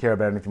he doesn't care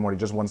about anything more, he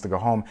just wants to go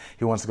home,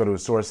 he wants to go to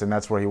his source, and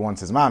that's where he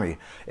wants his mommy.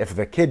 If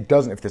the kid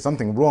doesn't, if there's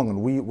something wrong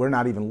and we're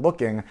not even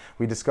looking,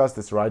 we discussed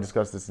this, or I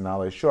discussed this in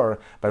Alei Shur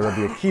by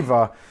Rabbi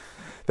Akiva.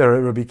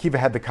 Rabbi Akiva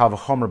had the Kal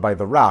V'chomer by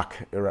the rock,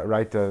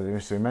 right? So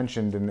he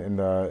mentioned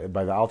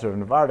by the Alter of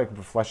Nevardik,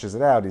 fleshes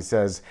it out. He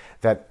says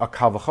that a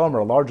Kal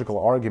V'chomer, a logical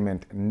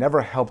argument, never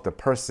helped a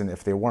person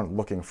if they weren't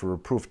looking for a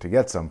proof to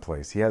get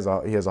someplace. He has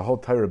a whole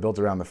Torah built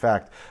around the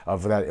fact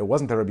of that it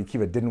wasn't that Rabbi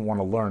Akiva didn't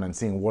want to learn and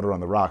seeing water on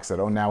the rock said,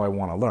 "Oh, now I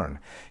want to learn."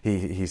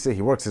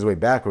 He works his way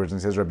backwards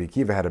and says Rabbi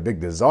Akiva had a big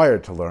desire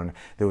to learn.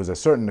 There was a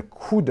certain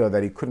kuda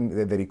that he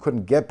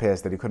couldn't get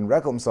past, that he couldn't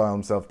reconcile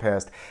himself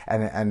past,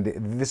 and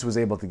this was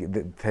able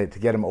to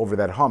get him over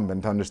that hump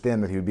and to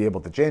understand that he would be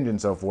able to change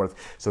and so forth.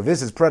 So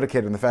this is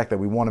predicated on the fact that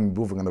we want him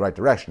moving in the right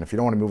direction. If you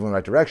don't want to move in the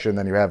right direction,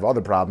 then you have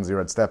other problems.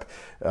 You're at step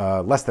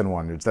less than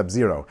 1. You're at step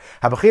 0.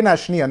 Habachina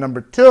Shniya,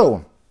 number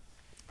 2,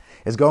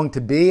 is going to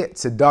be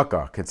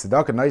tzedakah.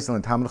 Tzedakah naisel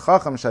and Talmud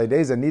Chacham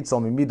shaydeza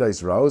nitzol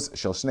mimidais rose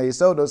shel shnei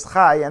yisodos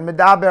chai and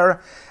medaber,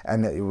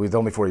 and with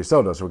only 4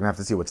 yisodos. So we're going to have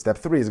to see what step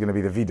 3 is going to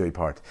be, the vidui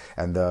part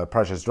and the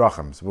parshas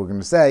drachim. So we're going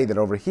to say that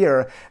over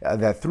here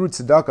that through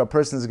tzedakah a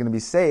person is going to be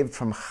saved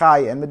from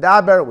chai and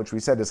medaber, which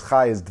we said is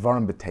chai is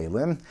dvarim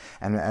b'telim,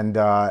 and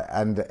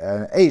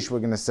eish we're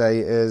going to say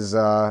is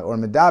or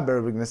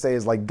medaber we're going to say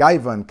is like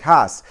gaiva and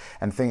kas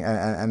and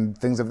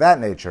things of that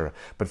nature.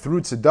 But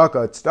through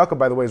tzedakah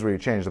by the way is where you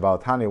change the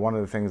Tanya, one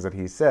of the things that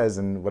he says,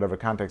 in whatever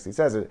context he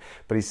says it,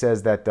 but he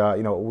says that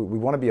we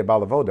want to be a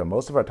Baal Avoda.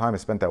 Most of our time is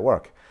spent at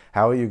work.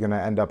 How are you going to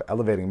end up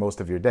elevating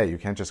most of your day? You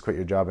can't just quit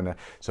your job.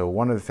 So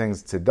one of the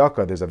things,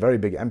 tzedakah, there's a very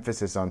big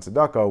emphasis on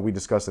tzedakah. We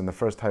discussed in the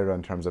first Torah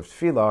in terms of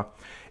tefillah.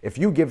 If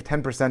you give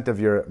 10% of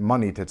your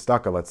money to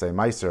tzedakah, let's say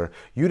meiser,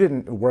 you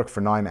didn't work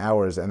for 9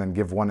 hours and then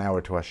give 1 hour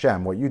to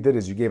Hashem. What you did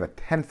is you gave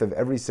 1/10 of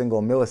every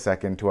single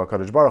millisecond to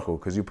HaKadosh Baruch Hu,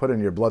 because you put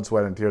in your blood,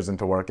 sweat, and tears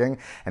into working.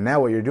 And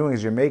now what you're doing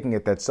is you're making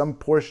it that some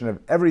portion of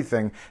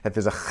everything, that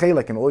there's a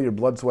chelik in all your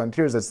blood, sweat, and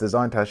tears that's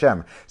designed to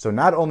Hashem. So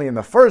not only in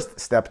the first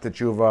step to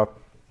tshuva,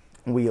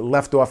 we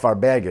left off our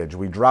baggage,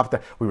 we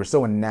were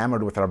so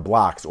enamored with our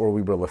blocks, or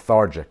we were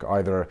lethargic,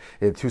 either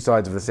two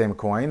sides of the same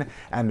coin,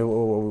 and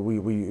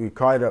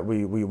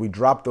we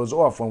dropped those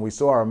off when we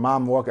saw our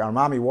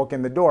mommy walk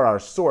in the door, our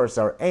source,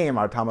 our aim,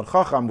 our Talmud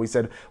Chacham. We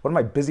said, what am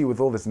I busy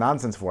with all this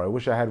nonsense for? I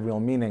wish I had real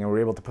meaning, and we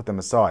were able to put them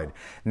aside.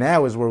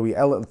 Now is where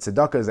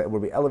tzedakah is where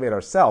we elevate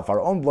ourselves,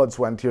 our own blood,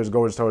 sweat, and tears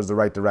goes towards the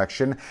right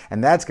direction,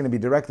 and that's going to be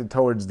directed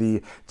towards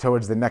the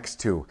next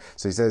two.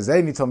 So he says,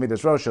 Zay nitzol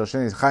midas rosh shel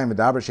shnei chayim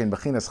medaber shein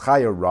bechinas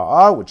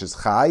Ra'ah, which is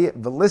Chai,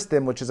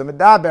 Velistim, which is a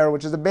Medaber,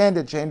 which is a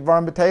bandit, Chain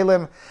Varim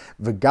B'Telim,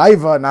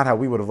 V'Gaiva, not how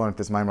we would have learned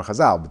this Maimer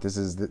Chazal, but this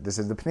is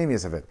the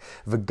pneumius of it.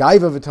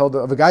 V'Gaiva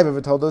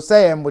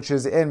V'Toldoseim, which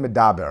is in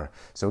Medaber.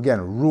 So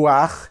again,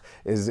 Ruach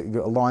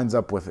lines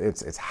up with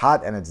it's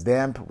hot and it's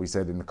damp. We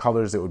said in the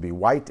colors it would be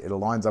white. It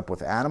aligns up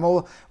with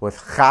animal,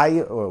 with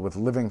Chai, with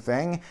living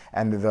thing,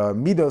 and the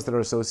midos that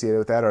are associated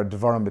with that are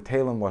Dvarim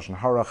B'Telim, Lashon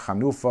Hara,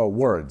 Chanufa,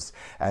 words,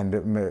 and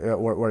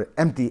or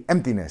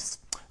emptiness.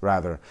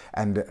 Rather,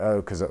 and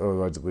because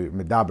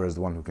Medaber is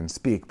the one who can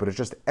speak, but it's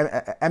just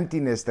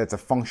emptiness that's a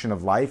function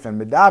of life, and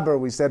Medaber,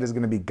 we said, is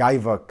going to be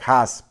Gaiva,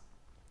 Kas,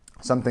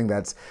 something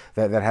that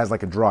has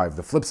like a drive.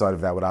 The flip side of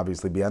that would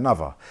obviously be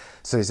anava.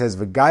 So he says,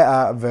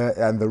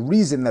 and the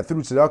reason that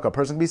through tzedakah a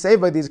person can be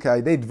saved by these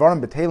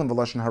dvarim b'telim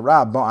v'lashon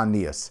hara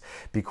ba'anias,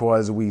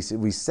 because we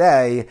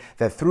say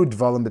that through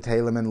dvarim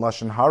b'telim and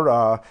lashon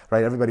hara,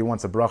 right? Everybody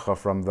wants a bracha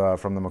from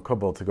the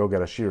makubal to go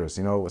get a shiras.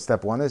 You know what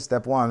step one is?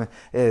 Step one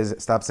is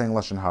stop saying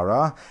lashon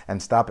hara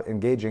and stop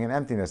engaging in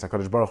emptiness.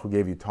 HaKadosh Baruch Hu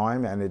gave you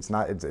time, and it's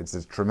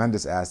a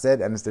tremendous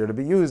asset, and it's there to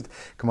be used.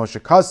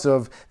 K'moshe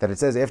Kasuv, that it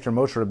says after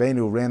Moshe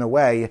Rabbeinu ran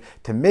away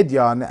to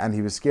Midian, and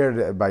he was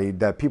scared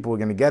that people were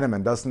going to get him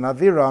and Dasan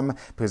Aviram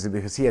because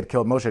Moshe had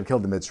killed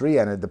the Mitzri,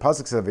 and the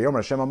pasuk says V'yomer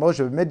Hashem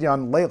Moshe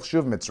Midian leich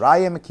shuv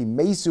Mitzrayim ki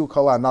mesu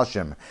kol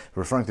anashim,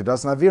 referring to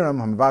Dasan Aviram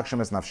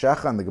hamvakshim es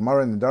nafshecha, and the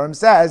Gemara in the Durham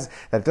says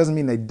that it doesn't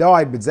mean they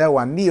died b'zeu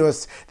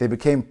anius, they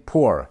became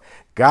poor.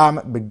 Gam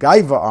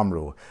begaiva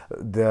amru.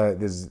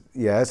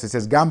 It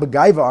says gam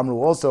begaiva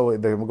amru. Also,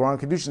 the Gemara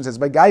Kedushin says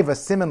begaiva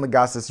simen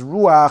legasis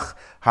ruach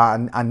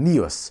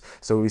ha'anius.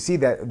 So we see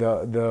that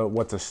the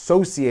what's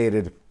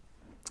associated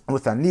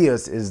with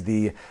anius is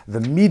the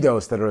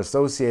midos that are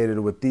associated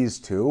with these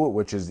two,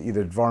 which is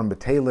either dvarim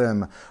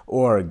betelim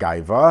or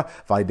gaiva.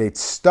 V'aydei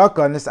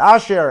tzedakah nis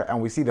asher,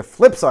 and we see the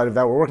flip side of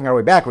that. We're working our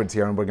way backwards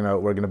here, and we're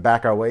gonna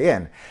back our way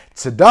in.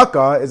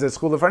 Tzedakah is a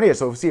school of anius.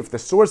 So we see if the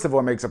source of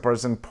what makes a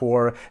person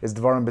poor is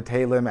dvarim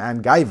betelim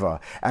and gaiva,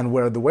 and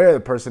where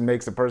the person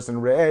makes a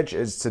person rich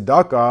is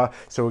tzedakah.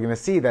 So we're going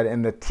to see that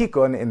in the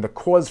tikkun, in the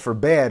cause for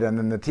bad, and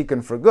in the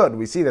tikkun for good,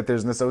 we see that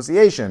there's an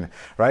association,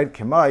 right?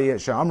 Kemai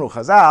she'amru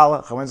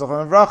chazal im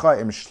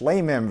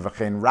shleimim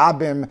v'chein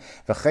rabim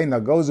v'chein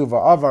nagozu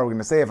va'avar. We're going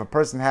to say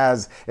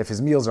if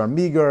his meals are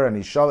meager and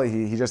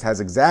he just has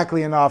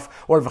exactly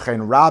enough, or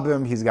v'chein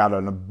rabim, he's got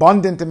an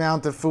abundant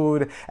amount of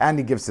food and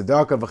he gives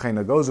tzedakah.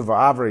 V'chein nagozu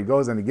va'avar, he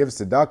goes and he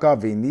gives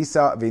tzedakah.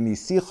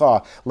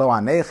 V'nisicha lo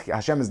anech,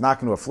 Hashem is not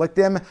going to afflict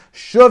him.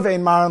 Shuv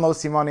ein maran lo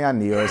simoni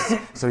anius,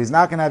 so he's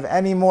not going to have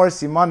any more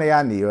simoni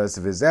anius.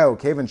 V'zeu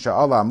kevin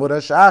sha'ala amud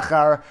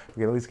ha'shachar.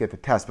 We can at least get the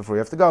test before you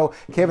have to go.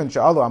 Kevin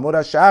sha'ala amud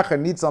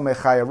ha'shachar nitzal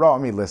mechaya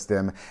ra'ami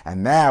listim.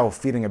 And now,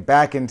 feeding it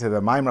back into the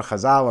Maimar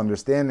Chazal,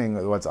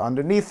 understanding what's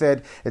underneath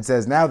it, it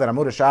says now that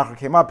Amud HaShachar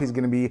came up, he's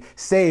going to be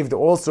saved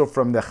also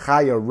from the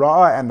Chaya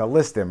Ra'ah and the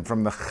listim,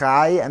 from the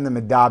Chay and the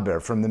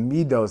Medaber, from the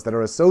Midos that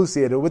are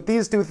associated with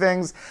these two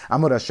things.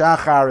 Amud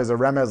HaShachar is a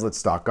remez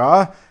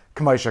l'tzedakah.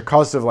 K'maisha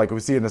Kosev, like we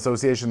see in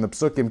association, the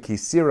Psukim,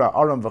 Kisira,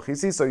 Aram,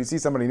 V'chisi, so you see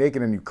somebody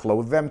naked and you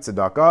clothe them,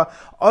 tzedakah.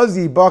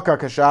 Ozi baka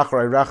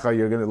kashachar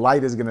recha,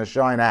 light is going to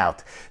shine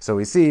out. So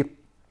we see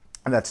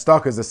and that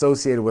tzedakah is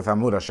associated with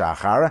Amud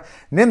HaShachar.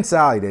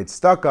 Nimtza idei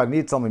tzedakah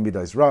nitzal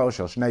mimidas ro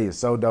shel shnei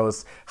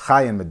yisodos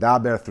chay and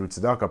medaber. Through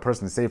tzedakah, a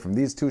person is saved from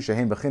these two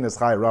shehem bechinas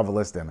chay rav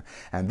listim.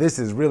 And this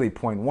is really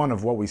point one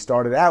of what we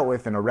started out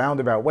with in a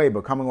roundabout way.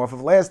 But coming off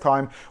of last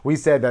time, we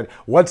said that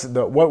what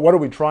are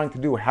we trying to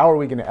do? How are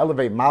we going to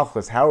elevate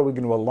malchus? How are we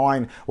going to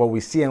align what we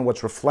see and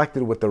what's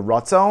reflected with the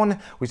ratzon?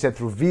 We said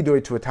through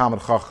vidoy to a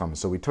talmid chacham.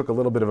 So we took a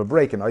little bit of a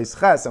break in Ois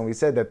Ches, and we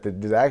said that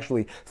there's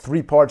actually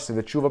three parts to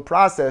the tshuva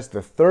process.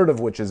 The third of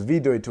which is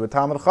vidoy to a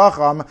talmid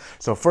chacham.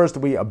 So first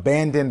we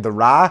abandoned the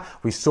ra,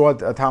 we saw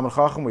a talmid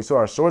chacham, we saw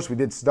our source, we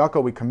did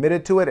tzedakah, we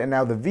committed to it, and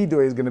now the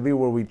vidoy is going to be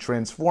where we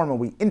transform and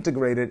we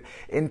integrate it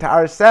into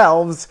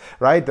ourselves,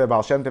 right? The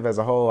Baal Shem Tov has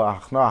a whole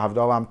achna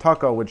havdalam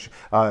taka, which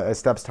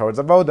steps towards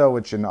avoda,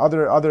 which in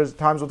other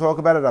times we'll talk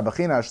about it.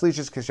 Rabachina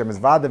ashlishis kishem is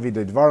vada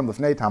vidoy dvarim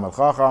lefnei talmid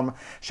chacham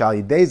shal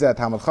yideza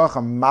talmid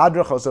chacham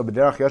madrach oso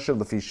b'derach yasher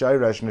lefi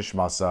shayresh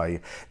nishmasai.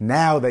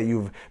 Now that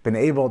you've been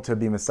able to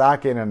be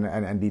misakin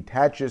and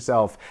detach yourself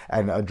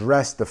and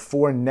address the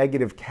four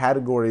negative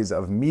categories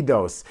of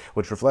midos,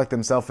 which reflect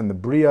themselves in the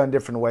bria in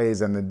different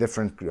ways and the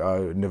different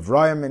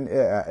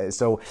nivraim.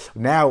 So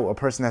now a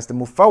person has to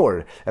move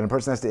forward, and a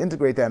person has to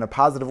integrate that in a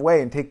positive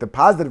way and take the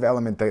positive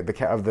element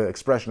of the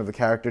expression of the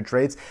character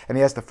traits, and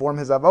he has to form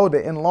his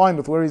avoda in line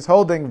with where he's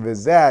holding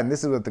vizah. And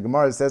this is what the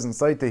Gemara says in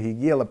Saita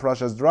Higia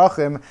Leprashas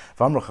Drachim.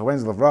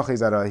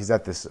 He's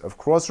at this of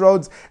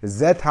crossroads.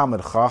 Zet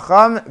Hamid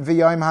Chacham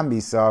v'Yayim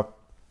Hamisa.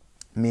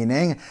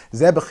 Meaning,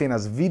 Zeh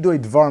Bechinas Vidoy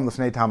Dvarim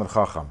Lefnei Talmid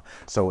Chacham.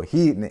 So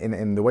he,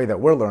 in the way that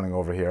we're learning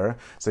over here,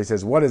 so he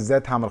says, what is Zeh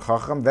Talmid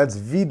Chacham? That's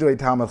Vidoy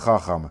Talmid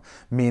Chacham.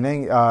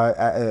 Meaning,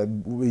 Yom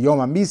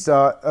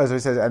HaMisa, so he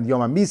says, and Yom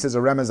HaMisa is a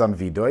remez on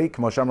Vidoy.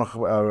 K'mo Shamar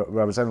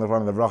Rabbi Sayin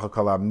Lefran Levracha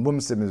Kala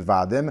Mumsim is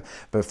Vadim.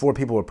 Before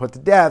people were put to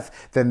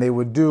death, then they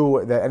would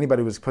do, that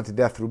anybody was put to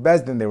death through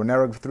Bezdin, they were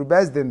narrowed through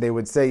Bezdin, they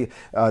would say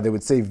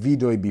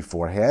Vidoy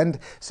beforehand.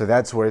 So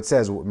that's where it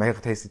says,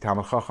 Mehech Tesi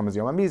Talmid Chacham is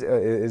Yom HaMisa,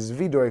 is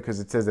Vidoy,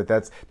 because it says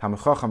that's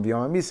Talmid Chacham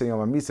v'Yom HaMisa.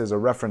 Yom HaMisa is a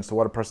reference to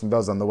what a person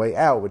does on the way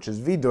out, which is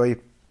vidoy.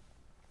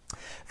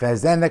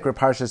 V'hazenek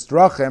Parshas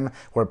Drachim,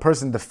 where a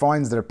person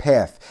defines their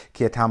path.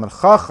 Ki Talmid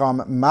Chacham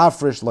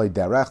mafresh loy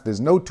derech. There's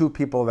no two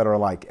people that are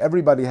alike.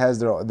 Everybody has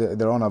their own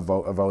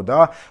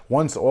avoda.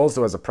 Once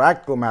also, as a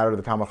practical matter,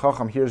 the Talmid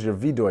Chacham here's your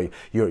vidoy.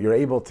 You're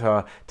able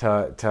to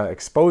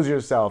expose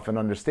yourself and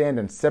understand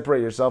and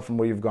separate yourself from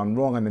where you've gone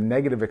wrong and the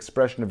negative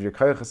expression of your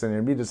koyches and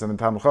your midas, and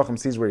the Talmid Chacham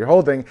sees where you're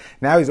holding.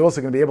 Now he's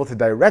also going to be able to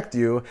direct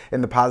you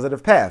in the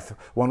positive path.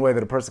 One way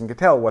that a person can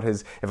tell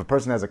if a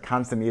person has a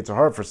constant yetzer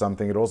hara for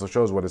something, it also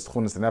shows what his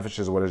tchunas nefesh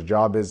is, what his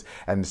job is,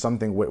 and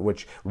something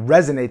which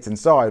resonates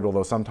inside,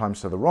 although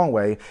sometimes to the wrong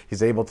way,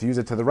 he's able to use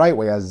it to the right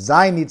way. As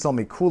Zay nitzal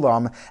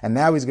mikulam, and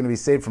now he's going to be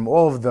saved from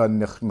all of the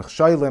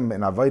nechshaylim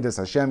in avodas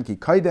Hashem ki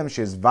kaidem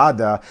shiz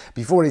vada.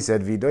 Before he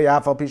said vidoy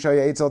afal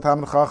pishaya etzel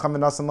talmid chacham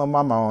v'nasan lo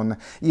mamon,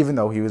 even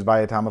though he was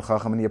by a talmid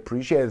chacham and he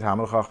appreciated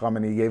talmid chacham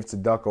and he gave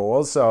tzedakah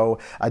also,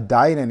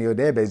 adayin and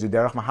yodeh bezu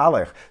derech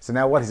mahalech. So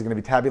now what? He's going to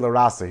be tabula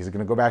rasa. He's going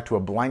to go back to a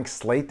blank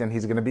slate and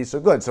he's going to be so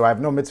good. So I have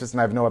no mitzvahs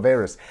and I have no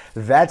averis.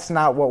 That's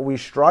not what we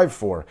strive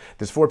for.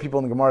 There's four people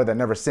in the Gemara that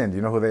never sinned.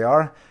 You know who they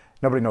are?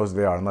 Nobody knows who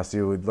they are unless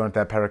you learned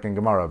that parak in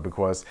Gemara,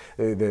 because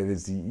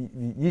there's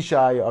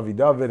Yishai, Avi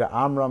David,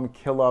 Amram,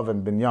 Kilav,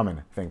 and Binyamin,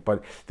 I think.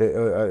 But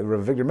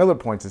Rav Victor Miller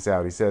points this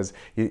out. He says,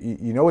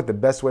 you know what the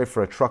best way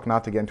for a truck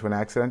not to get into an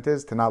accident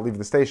is? To not leave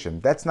the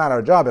station. That's not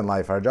our job in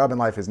life. Our job in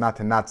life is not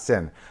to not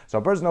sin. So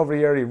a person over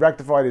here, he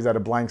rectified, he's at a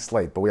blank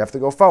slate, but we have to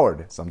go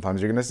forward.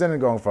 Sometimes you're going to sin and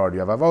going forward. You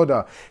have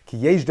avoda. Ki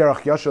yesh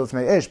derech yashel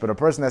lifnei ish, but a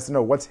person has to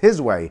know what's his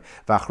way.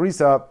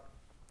 V'achrisa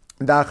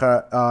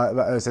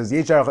says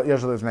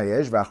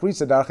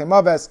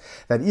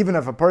that even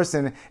if a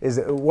person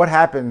is, what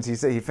happens?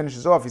 He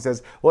finishes off. He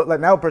says, well,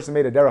 now a person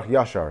made a derech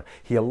yashar.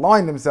 He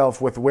aligned himself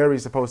with where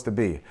he's supposed to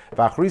be.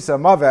 V'achrisa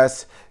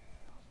maves.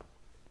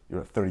 You're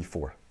at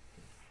 34.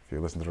 If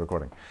you listen to the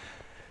recording.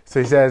 So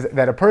he says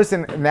that a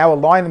person now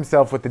aligned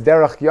himself with the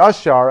derech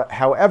yashar.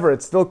 However,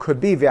 it still could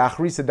be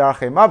ve'achrisa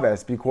darchei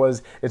maves,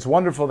 because it's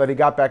wonderful that he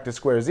got back to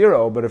square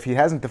zero. But if he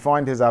hasn't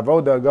defined his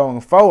avoda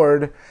going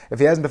forward,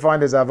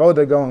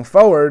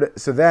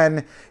 so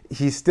then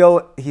he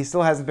still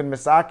hasn't been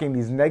misaking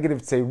these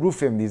negative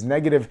tzeirufim,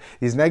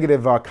 these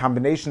negative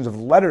combinations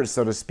of letters,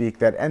 so to speak,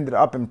 that ended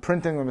up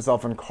imprinting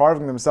himself and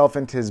carving themselves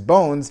into his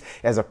bones.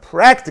 As a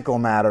practical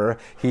matter,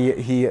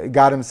 he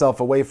got himself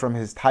away from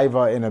his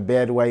taiva in a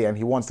bad way, and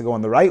he wants to go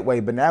in the right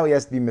way, but now he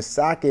has to be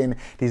misakin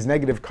these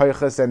negative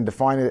koiches and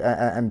define it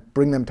and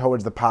bring them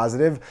towards the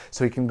positive,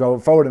 so he can go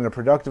forward in a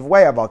productive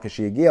way. Aval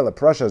kashiyagia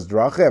leprashas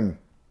drachim.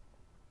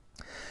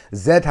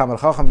 Zed Talmid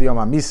Chacham Yom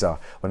HaMisa.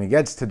 When he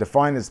gets to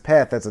define his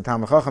path, that's a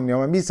Talmid Chacham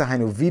Yom HaMisa.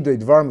 Hainu vidoy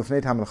dvarim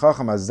l'fnei Talmid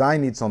Chacham azay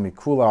nitzol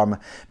mikulam.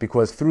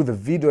 Because through the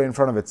vidoy in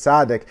front of a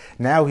tzaddik,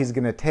 now he's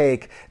going to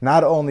take.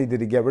 Not only did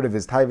he get rid of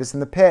his taivus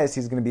in the past,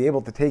 he's going to be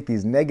able to take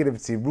these negative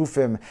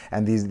tzirufim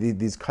and these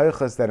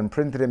koiches that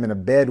imprinted him in a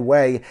bad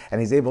way,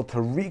 and he's able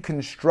to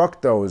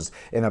reconstruct those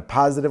in a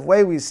positive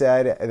way. We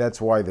said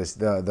that's why the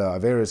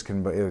averos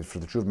can, for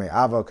the truth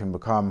me'ava, can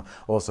become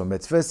also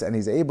mitzvahs, and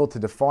he's able to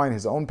define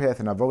his own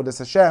path in avodas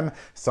Hashem.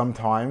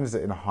 Sometimes,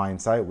 in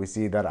hindsight, we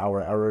see that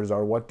our errors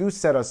are what do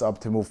set us up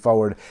to move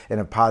forward in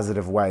a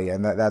positive way,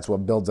 and that's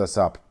what builds us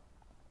up.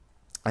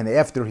 And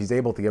after he's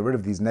able to get rid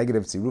of these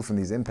negative tzirufim,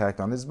 these impact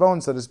on his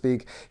bones, so to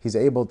speak, he's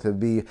able to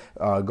be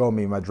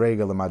gomi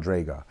madrega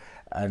lemadrega.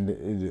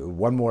 And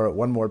one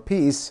more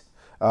piece.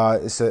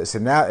 So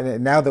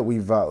now that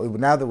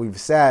we've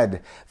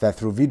said that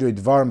through vidoy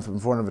dvarim in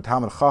front of a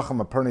Talmid Chacham,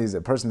 a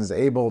person is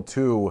able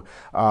to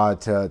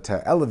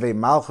elevate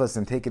malchus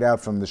and take it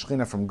out from the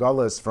Shechina, from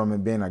Galus, from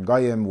being a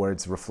goyim, where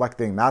it's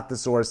reflecting not the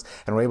source,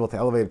 and we're able to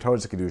elevate it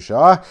towards the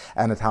kedusha.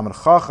 And a Talmid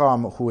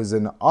Chacham who is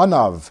an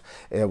anav,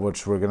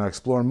 which we're going to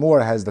explore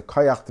more, has the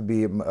koyach to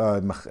be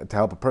to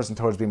help a person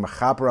towards being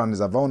mechaper on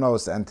his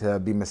avonos and to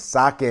be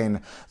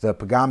misaken the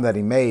pagam that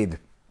he made.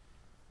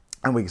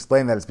 And we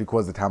explain that it's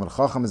because the Talmid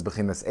Chacham is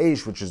bechinas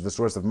eish, which is the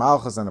source of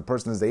malchus, and a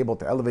person is able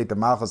to elevate the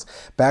malchus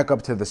back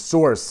up to the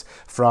source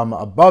from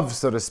above,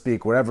 so to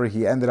speak, wherever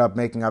he ended up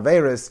making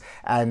averis.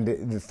 And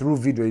through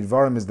vidoy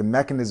dvarim is the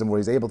mechanism where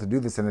he's able to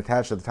do this and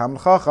attach to the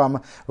Talmid Chacham.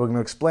 We're going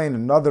to explain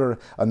another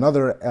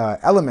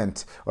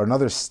element or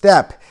another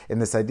step in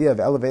this idea of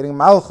elevating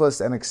malchus,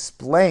 and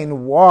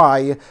explain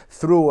why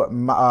through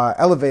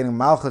elevating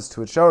malchus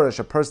to its shorish,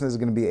 a person is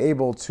going to be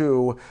able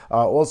to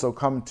also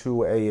come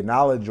to a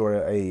knowledge or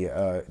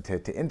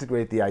to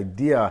integrate the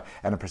idea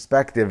and a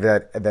perspective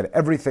that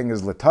everything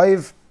is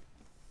l'taiv,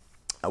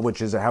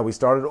 which is how we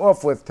started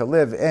off with, to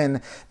live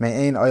in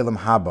me'ein olam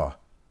haba.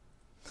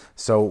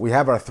 So we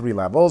have our three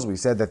levels. We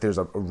said that there's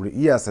a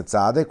re'iyas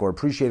tzaddik, or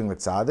appreciating the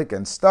tzaddik,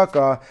 and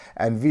staka,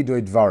 and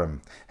vidoy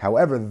dvarim.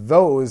 However,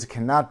 those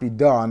cannot be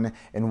done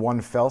in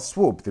one fell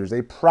swoop. There's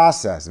a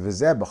process.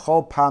 V'zeh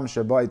b'chol pam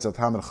sheba itzel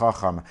Talmid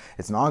Chacham.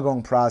 It's an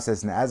ongoing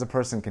process, and as a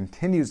person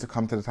continues to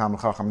come to the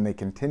Talmid Chacham, and they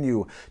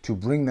continue to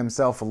bring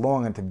themselves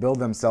along and to build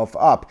themselves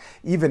up,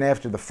 even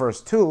after the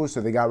first two, so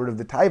they got rid of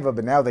the taiva,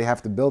 but now they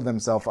have to build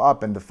themselves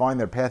up and define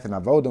their path in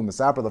avodah,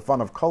 misaper the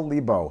fun of kol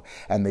libo,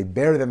 and they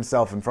bear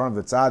themselves in front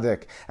of the tzaddik,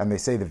 and they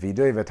say the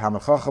vidoy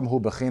v'Talmid Chacham hu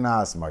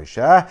bechinas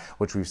Moshe,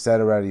 which we've said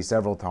already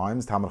several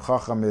times. Talmid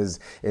Chacham is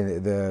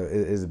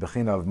the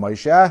bechina of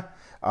Moshe,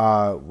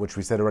 which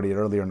we said already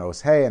earlier in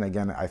Oshei, and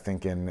again I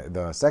think in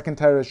the second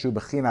Torah, shu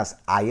bechinas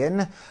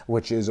ayin,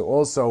 which is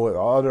also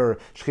other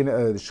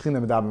Shechina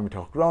medabim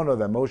mitoch grono,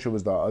 that Moshe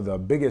was the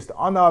biggest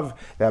anav,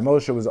 that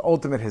Moshe was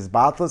ultimate his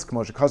battles,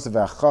 k'moshe kosev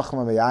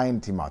v'chachma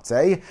v'ayin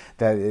timatzei,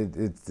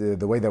 that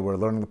the way that we're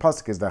learning the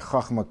pasuk is that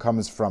chachma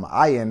comes from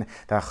ayin,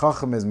 that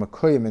chacham is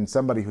makuyim in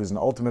somebody who's an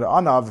ultimate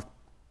anav.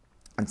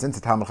 And since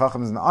the Talmid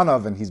Chacham is an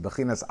anav, and he's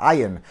bechinas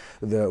ayin,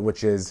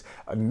 which is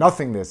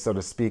nothingness, so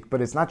to speak,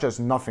 but it's not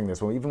just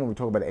nothingness. Well, even when we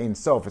talk about ein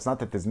sof, it's not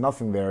that there's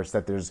nothing there; it's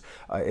that it's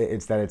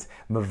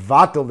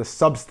mevatel, the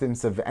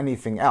substance of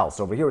anything else.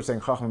 Over here, we're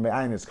saying Chacham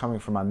be'ayin is coming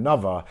from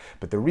anava,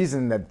 but the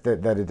reason that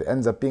it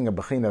ends up being a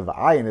bechina of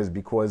ayin is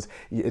because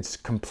it's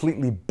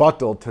completely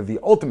bottled to the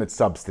ultimate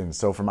substance.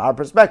 So, from our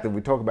perspective, we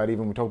talk about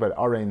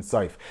arein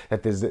saif,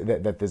 that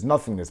there's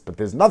nothingness, but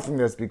there's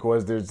nothingness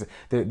because there's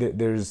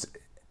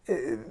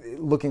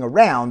looking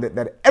around,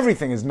 that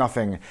everything is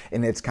nothing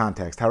in its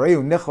context. So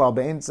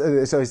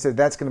he said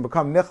that's going to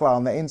become nichlal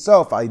in the Ein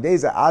Sof,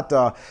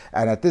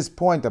 and at this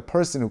point, a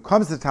person who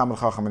comes to Talmud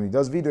Chacham and he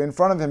does vidu in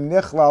front of him,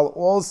 nichlal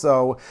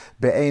also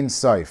be'Ein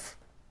Sof.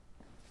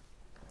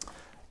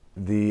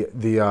 The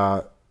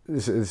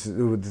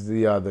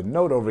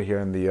note over here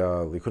in the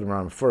Likudim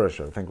Ram Furish,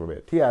 I think we're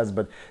at Tiaz,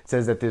 but it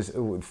says that there's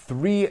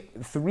three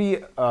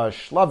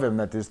shlavim,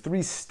 that there's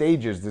three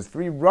stages, there's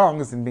three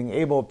rungs in being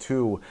able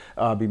to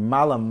be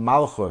malam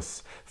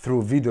malchus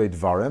through vidoy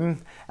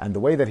dvarim, and the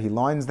way that he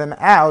lines them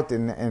out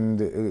in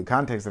the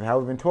context of how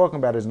we've been talking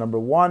about is, number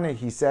one,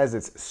 he says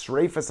it's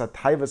sreifas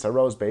ataivas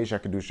aros beisha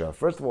kedusha.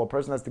 First of all, a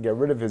person has to get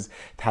rid of his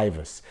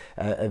taivas,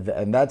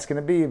 and that's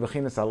going to be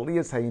v'chinas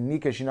aliyas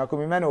hayinika shinaku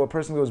mimenu. A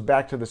person goes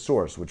back to the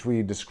source, which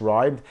we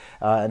described,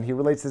 and he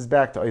relates this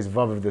back to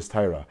Izvav of this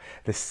Torah.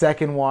 The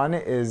second one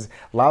is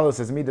Lalos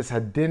as Midas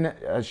Hadin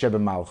Sheba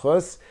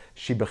Malchus,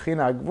 Shi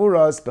Bechina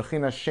Agvuras,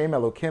 Bechina Shem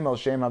Elokim El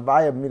Shem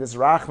Havaya, Midas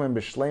Rachman,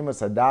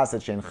 Beshlemus Hadas,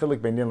 at Shen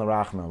Chilik Benin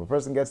Larachman. The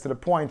person gets to the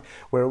point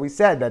where we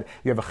said that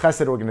you have a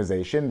chesed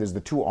organization, there's the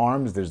two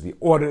arms, there's the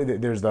order,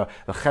 there's the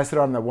chesed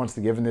arm that wants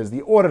to give, and there's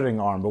the ordering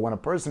arm. But when a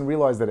person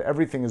realizes that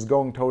everything is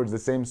going towards the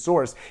same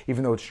source,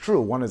 even though it's true,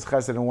 one is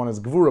chesed and one is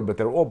gvura, but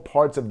they're all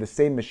parts of the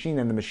same machine,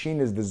 and the machine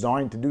is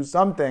designed to do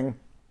something.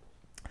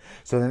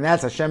 So then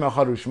that's Hashem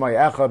Echad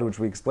U'Shmai Echad, which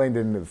we explained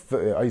in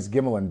Eis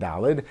Gimel and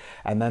Dalid.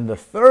 And then the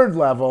third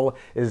level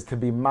is to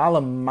be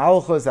Malam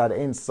Malchus at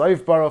Ein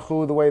Sof Baruch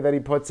Hu, the way that he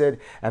puts it.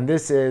 And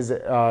this is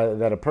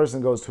that a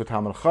person goes to a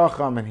Talmud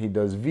Chacham and he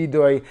does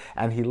Vidoy,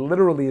 and he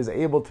literally is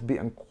able to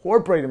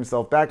incorporate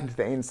himself back into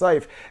the Ein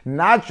Sof,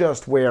 not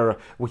just where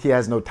he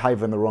has no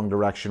taiva in the wrong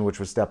direction, which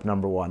was step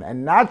number one,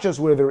 and not just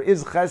where there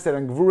is chesed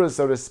and gvura,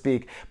 so to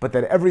speak, but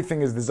that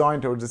everything is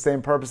designed towards the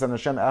same purpose, and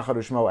Hashem Echad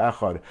U'Shmo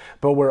Echad.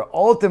 But where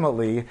ultimately,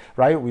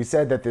 right, we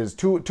said that there's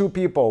two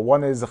people,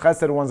 one is a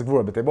chesed and one's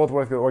gvura, but they both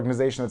work in an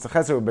organization that's a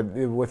chesed, but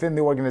within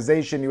the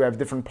organization you have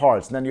different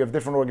parts, and then you have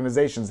different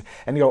organizations,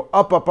 and you go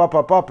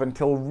up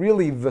until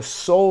really the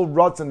sole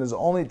ratzon is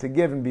only to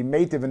give and be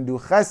meitiv and do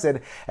chesed.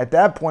 At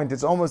that point,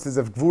 it's almost as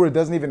if gvura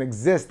doesn't even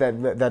exist,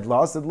 that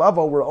lost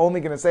level. We're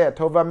only going to say at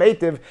tova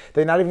meitiv,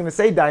 they're not even going to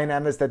say dayan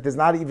emes, that there's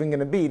not even going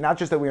to be, not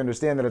just that we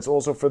understand that it's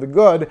also for the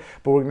good,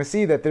 but we're going to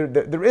see that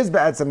there is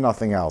ba'atzim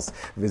nothing else.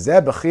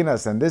 V'zeh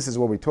b'chinas, and this is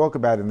what we talk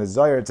about in the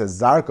Zohar. It's a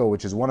zarko,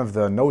 which is one of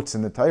the notes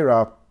in the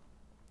Torah.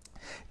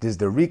 There's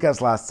the rikas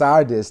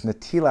lasardis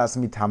netilas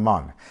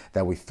mitaman,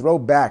 that we throw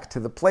back to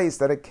the place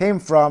that it came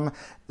from.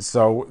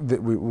 So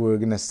we're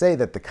going to say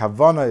that the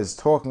kavana is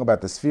talking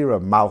about the sphere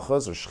of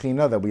malchus or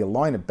shechina, that we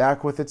align it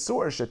back with its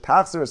source.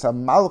 Shetachzer is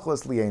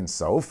malchus li'ein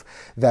sof,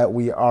 that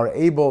we are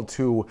able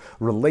to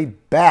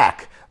relate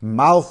back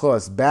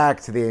malchus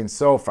back to the Ein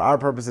Sof. For our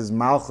purposes,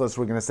 malchus,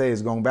 we're going to say,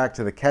 is going back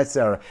to the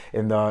keser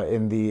in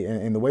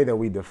the way that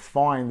we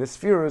define the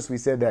spheres. We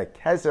said that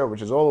keser,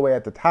 which is all the way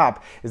at the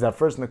top, is that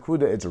first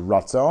nakuda. It's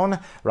ratzon,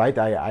 right?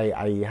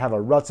 I have a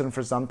ratzon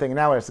for something, and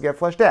now it has to get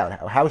fleshed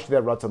out. How should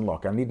that ratzon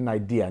look? I need an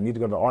idea. I need to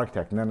go to the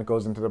architect, and then it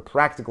goes into the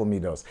practical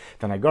midos.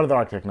 Then I go to the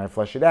architect and I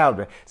flesh it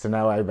out. So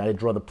now I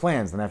draw the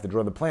plans. Then I have to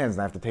draw the plans.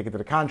 Then I have to take it to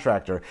the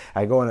contractor.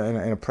 I go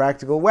in a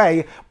practical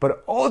way.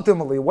 But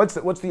ultimately, what's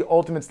the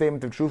ultimate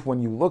statement of truth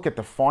when you look at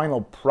the final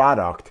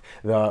product,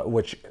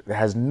 which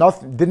has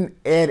nothing, didn't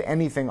add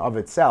anything of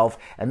itself,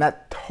 and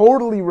that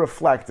totally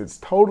reflects, it's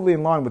totally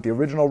in line with the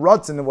original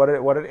Ratzon and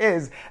what it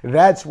is.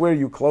 That's where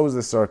you close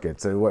the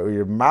circuit. So what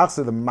you're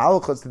machzor the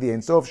malchus to the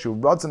Ein Sof, shu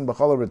Ratzon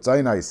b'chol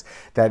ha'ritzaynais,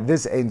 that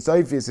this Ein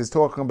Sofius is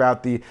talking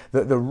about the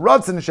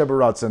Ratzon sheba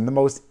Ratzon, the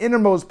most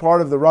innermost part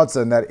of the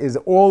Ratzon that is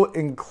all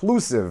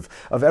inclusive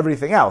of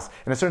everything else.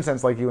 In a certain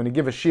sense, like when you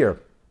give a shir,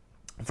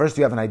 first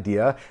you have an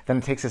idea, then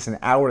it takes us an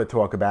hour to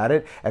talk about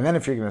it, and then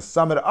if you're going to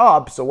sum it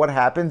up, so what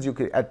happens, you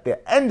could, at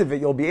the end of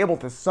it, you'll be able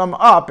to sum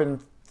up in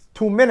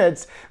 2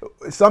 minutes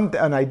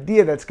an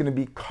idea that's going to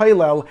be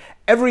kailel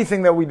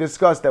everything that we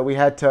discussed, that we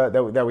had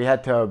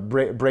to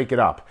break it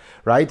up,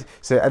 right?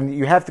 So, and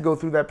you have to go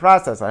through that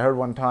process. I heard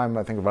one time,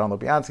 I think of Aaron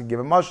Lopiansky give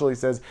a mashal. He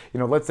says,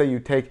 let's say you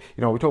take,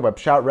 we talk about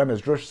pshat,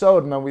 remez, drush,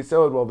 sod, and then we said,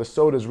 well, the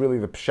sod is really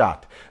the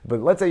pshat.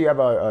 But let's say you have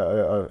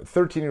a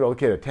 13-year-old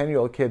kid, a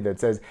 10-year-old kid that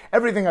says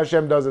everything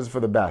Hashem does is for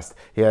the best.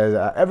 He has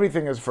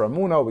everything is for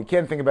amunah. We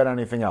can't think about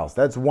anything else.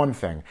 That's one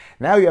thing.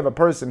 Now you have a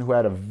person who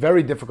had a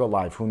very difficult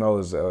life. Who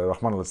knows?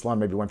 Rahman al-Islam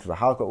maybe went through the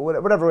halakha,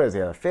 whatever it is. He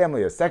had a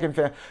family, a second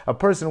family. A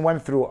person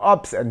went through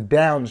ups and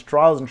downs,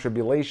 trials and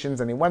tribulations,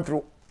 and he went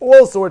through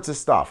all sorts of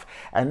stuff.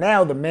 And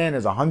now the man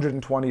is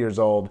 120 years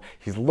old.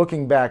 He's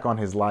looking back on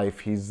his life.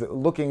 He's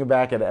looking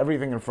back at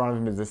everything in front of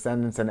him, his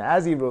descendants. And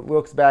as he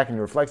looks back and he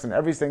reflects on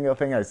every single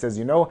thing, he says,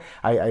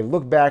 I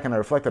look back and I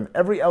reflect on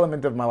every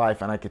element of my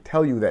life, and I could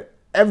tell you that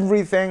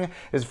Everything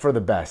is for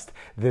the best.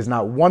 There's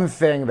not one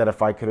thing that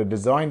if I could have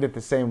designed it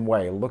the same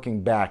way,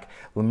 looking back,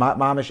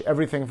 mamish,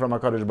 everything from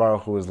HaKadosh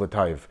Baruch Hu is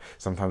l'tayv.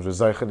 Sometimes we're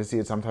zocheh to see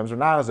it, sometimes we're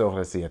not zocheh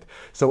to see it.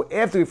 So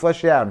after we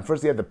fleshed it out, and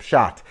first you had the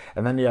pshat,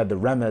 and then you had the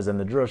remez and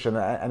the drush,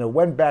 and it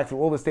went back through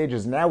all the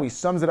stages. Now he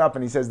sums it up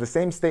and he says the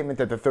same statement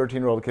that the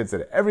 13-year-old kid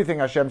said. Everything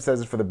Hashem says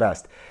is for the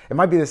best. It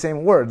might be the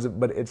same words,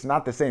 but it's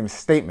not the same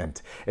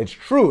statement. It's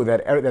true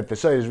that the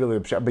side is really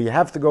the pshat, but you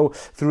have to go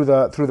through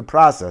the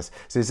process.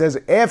 So he says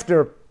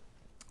after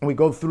we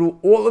go through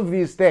all of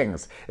these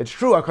things, it's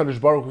true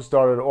HaKadosh Baruch Hu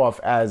started off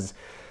as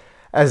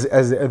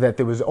that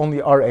there was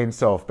only Ar Ein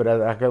Sof, but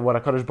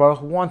what HaKadosh Baruch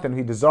Hu wanted,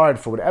 he desired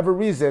for whatever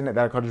reason, that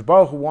HaKadosh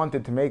Baruch Hu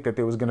wanted to make that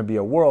there was going to be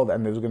a world,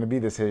 and there was going to be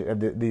this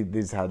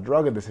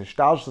hadraga, this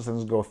hishtalshlus,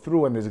 and go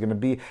through, and there's going to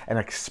be an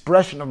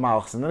expression of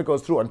Malchus, and then it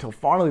goes through until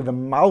finally the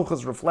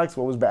Malchus reflects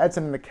what was Be'etzem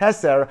in the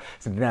Keser.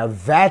 So now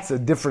that's a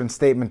different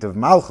statement of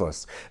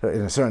Malchus,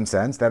 in a certain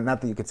sense. That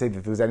not that you could say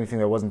that there was anything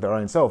that wasn't the Ar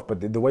Ein Sof,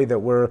 but the way that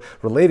we're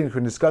relating to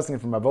and discussing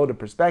it from a Avoda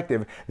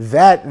perspective,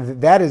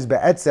 that is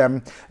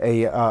Be'etzem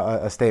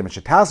a statement.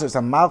 We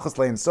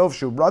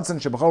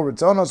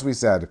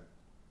said,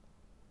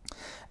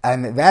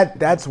 and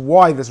that's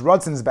why this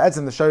Ratzin is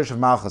be'etzem the shorish of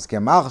Malchus. Ki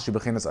Malchus she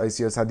bechinas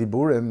oisios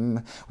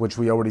hadiburim, which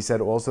we already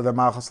said also that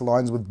Malchus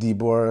aligns with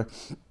dibur.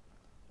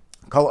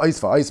 That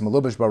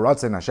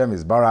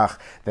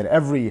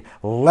every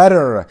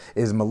letter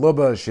is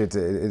malubash,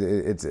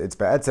 it's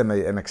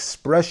be'etzem an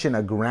expression,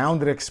 a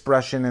grounded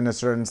expression in a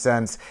certain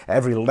sense.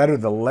 Every letter,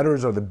 the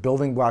letters are the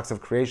building blocks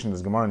of creation.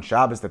 There's Gemara in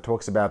Shabbos that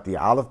talks about the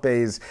Aleph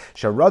Beis.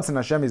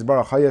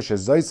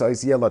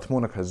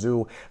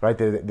 Right,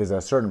 there's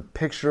a certain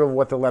picture of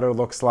what the letter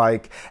looks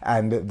like,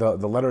 and the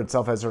letter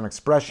itself has a certain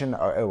expression.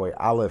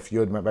 Aleph,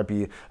 Yud might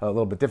be a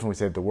little bit different. We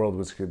say that the world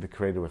was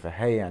created with a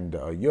Hey and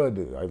a Yud,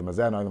 Aylam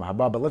Hazen, Aylam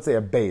Haba, but let's say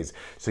a Beis.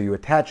 So you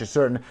attach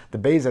the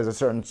Beis has a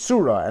certain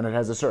surah, and it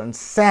has a certain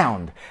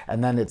sound,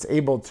 and then it's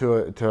able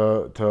to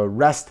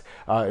rest,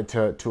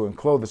 to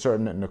enclose a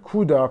certain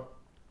nakuda,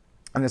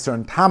 and a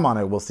certain tam on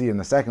it, we'll see in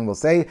a second, we'll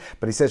say,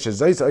 but he says,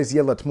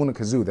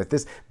 that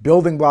this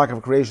building block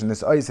of creation,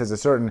 this ice has a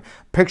certain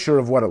picture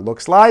of what it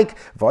looks like,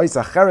 and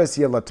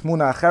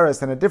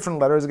a different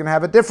letter is going to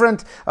have a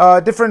different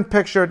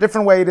picture, a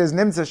different way it is,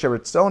 that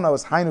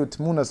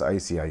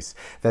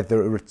the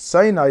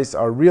ritzonos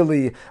are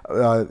really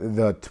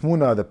the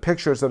tmuna, the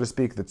picture, so to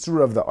speak, the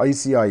tzura of the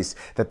icy ice,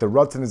 that the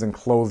ratzon is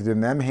enclosed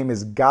in them,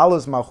 is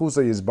galus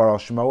malchusa yizbaral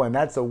shmo, and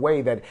that's a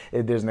way that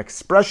there's an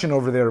expression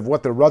over there of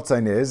what the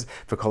ratzon is.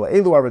 All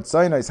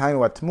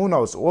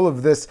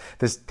of this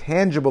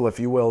tangible, if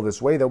you will,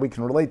 this way that we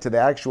can relate to the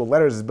actual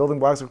letters as building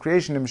blocks of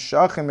creation. These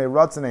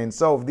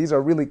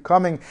are really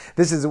coming.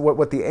 This is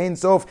what the Ein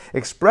Sof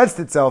expressed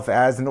itself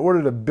as in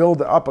order to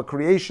build up a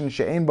creation,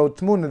 she'ein bo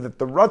tmuna, that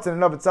the Ratzon in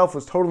and of itself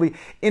was totally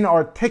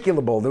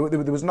inarticulable.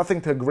 There was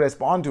nothing to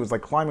grasp onto. It's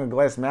like climbing a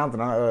glass mountain.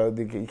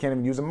 You can't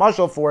even use a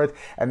mashal for it.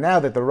 And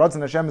now that the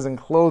Ratzon Hashem is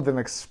enclosed and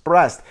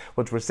expressed,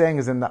 what we're saying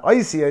is in the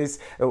icy ice,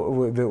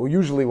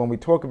 usually when we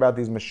talk about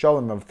these mashal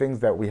of things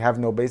that we have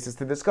no basis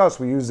to discuss,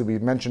 we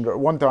mentioned at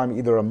one time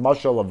either a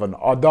mashal of an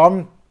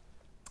adam,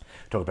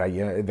 talk about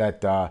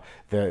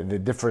the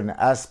different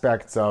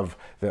aspects of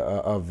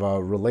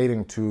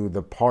relating to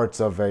the parts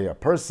of a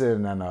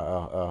person and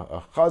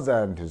a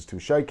chaza and his two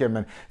shaykim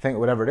and think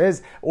whatever it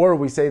is, or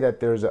we say that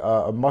there's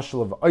a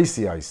mashal of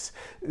icy ice.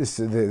 And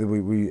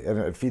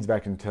it feeds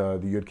back into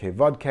the Yud K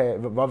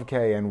Vav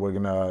K, and we're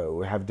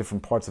gonna have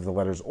different parts of the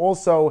letters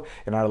also.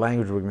 In our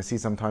language, we're gonna see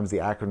sometimes the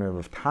acronym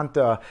of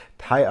Tanta,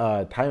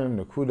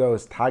 Taimim,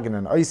 Nakudos, Tagin,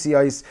 and icy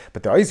ice.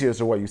 But the icy ice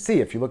are what you see.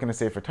 If you look in a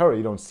Sefer Torah,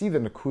 you don't see the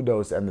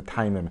Nakudos and the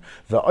Taimim.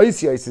 The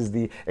icy ice is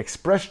the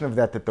expression of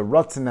that the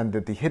Ratzon and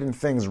that the hidden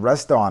things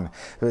rest on.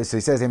 So he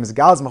says, sorry, may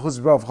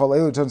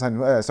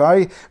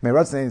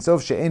Ratzon Ein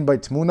Sof she'ein by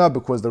Tmuna,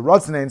 because the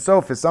Ratzon Ein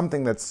Sof is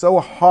something that's so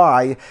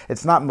high,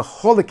 it's not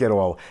mecholik at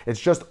all. It's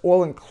just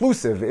all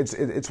inclusive.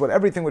 It's what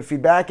everything would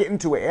feed back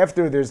into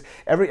after there's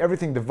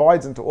everything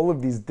divides into all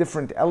of these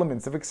different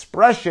elements of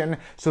expression.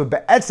 So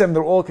be'etzem,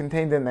 they're all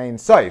contained in Ein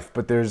Sof,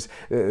 but there's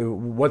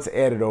what's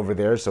added over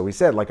there. So we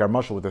said, like our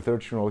mashal with the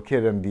 13-year-old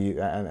kid and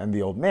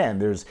the old man,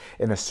 there's,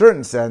 in a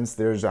certain sense,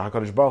 there's a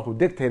HaKadosh Baruch Hu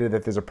dictated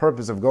that there's a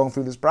purpose of going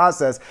through this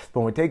process.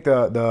 But when we take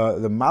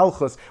the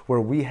Malchus,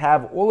 where we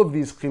have all of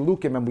these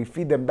chilukim and we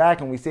feed them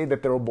back, and we say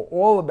that they're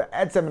all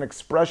be'etzem an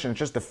expression, it's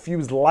just a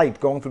fused light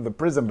going through the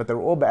prism, but they're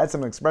all be'etzem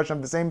an expression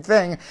of the same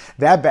thing,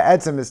 that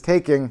be'etzem is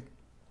taking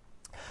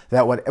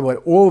that what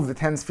all of the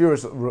 10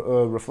 spheres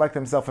reflect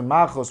themselves in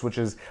Malchus, which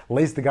is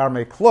Leis de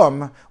Garme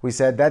Klum, we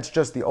said that's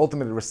just the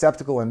ultimate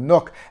receptacle and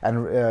nook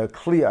and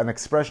Kli, an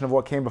expression of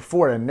what came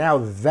before, and now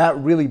that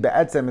really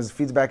Be'etzem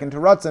feeds back into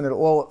Ratzon, it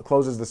all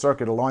closes the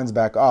circuit, aligns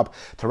back up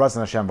to Ratzon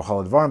Hashem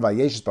B'chol Advarim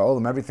V'Yeshes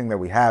Ba'olam, everything that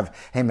we have,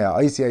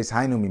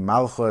 Hainu Mi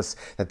Malchus,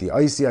 that the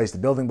icy ice, the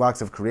building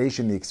blocks of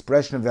creation, the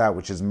expression of that,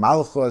 which is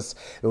Malchus,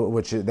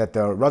 that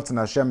the Ratzon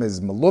Hashem is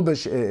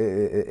Malubish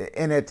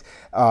in it,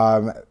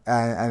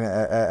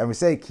 and and we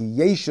say ki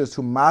yeshus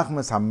hu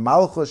machmas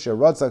hamalchus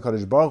sheratza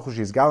kadosh baruch hu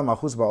she's gal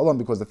malchus ba'olam,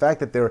 because the fact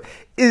that there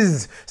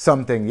is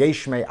something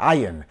yesh mei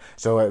ayin.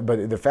 So,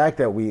 but the fact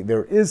that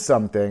there is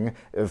something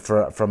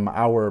from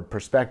our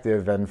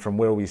perspective and from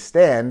where we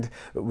stand,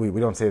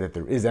 we don't say that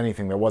there is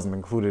anything that wasn't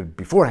included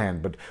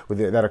beforehand, but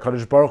that a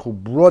Kadosh Baruch Hu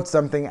brought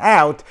something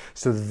out.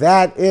 So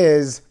that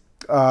is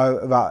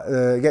that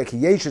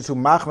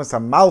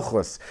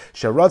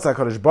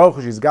Kadosh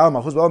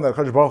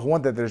Baruch Hu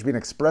wanted that there should be an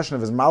expression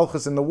of his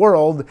malchus in the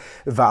world.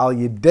 Bara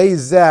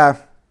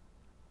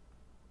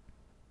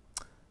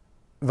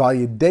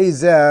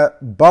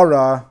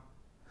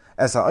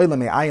as ha'olam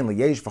me'ayin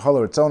liyesh v'chol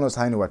ha'ritzonos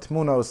hainu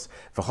atmunos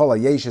v'chol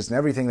ha'yeshis, and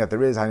everything that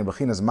there is hainu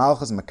b'chinas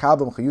malchus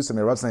mekabel chayusa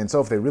me'ratzon ein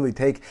sof. They really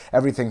take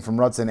everything from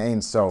ratzon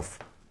ein sof.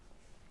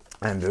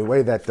 And the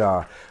way that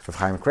Rav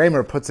Chaim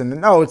Kramer puts in the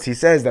notes, he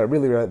says that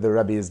really the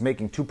Rebbe is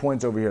making 2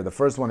 points over here. The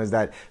first one is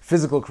that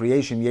physical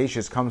creation,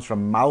 Yeshus, comes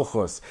from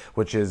Malchus,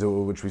 which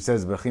we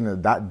says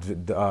Bechina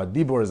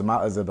Dibur is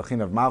a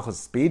Bechina of Malchus,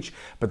 speech.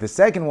 But the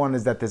second one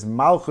is that this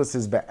Malchus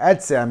is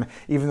Be'etzem,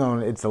 even though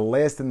it's the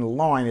last in the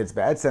line, it's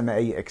Be'etzem,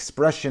 a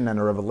expression and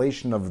a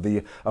revelation of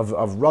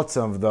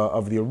Ratzon,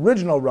 of the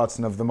original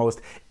Ratzon, of the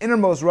most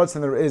innermost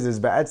Ratzon there is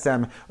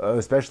Be'etzem,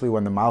 especially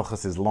when the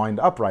Malchus is lined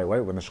upright, right?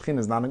 When the Shekhinah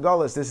is not in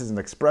Galus, this is an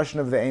expression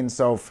of the Ein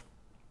Sof.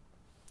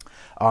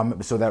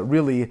 So that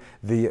really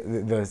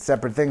the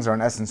separate things are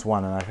in essence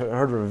one. And I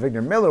heard Rav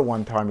Avigdor Miller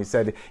one time, he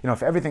said,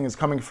 if everything is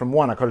coming from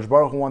one, HaKadosh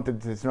Baruch Hu wanted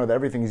to know that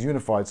everything is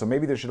unified, so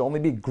maybe there should only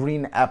be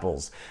green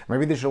apples.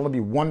 Maybe there should only be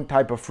one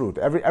type of fruit.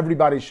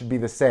 Everybody should be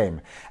the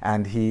same.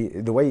 And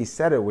the way he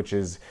said it, which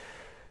is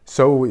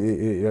so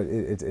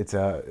it's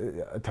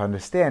to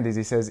understand, is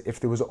he says, if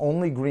there was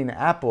only green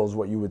apples,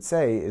 what you would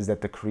say is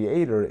that the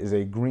Creator is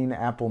a green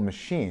apple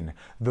machine.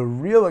 The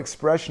real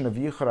expression of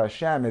Yichud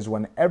Hashem is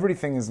when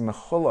everything is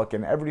mechulak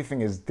and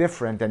everything is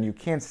different, and you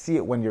can't see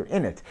it when you're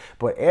in it.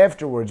 But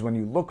afterwards, when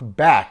you look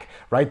back,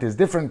 right, there's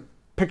different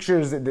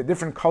pictures, the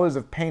different colors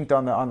of paint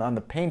on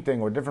the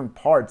painting, or different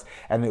parts,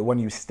 and when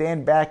you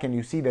stand back and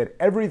you see that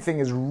everything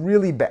is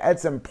really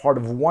be'etzem part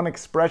of one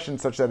expression,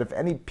 such that if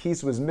any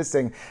piece was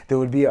missing, there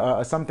would be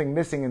something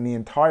missing in the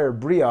entire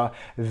bria.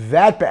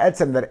 That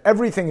be'etzem, that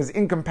everything is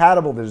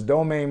incompatible. There's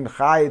domain,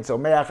 chayit,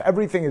 omeach,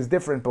 everything is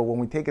different. But when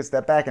we take a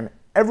step back and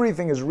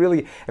everything is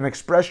really an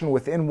expression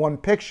within one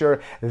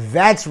picture,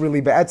 that's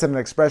really be'etzem an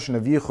expression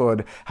of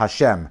Yichud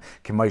Hashem.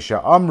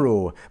 K'maisha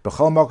amru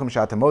b'chol makom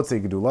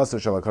she'atamotzi gedulaso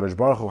shel HaKadosh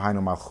Baruch Hu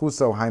hainu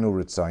malchuso hainu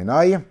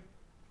ritzaynai.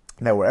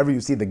 That wherever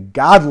you see the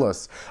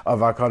godless of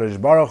HaKadosh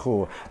Baruch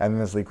Hu, and in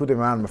this Likutei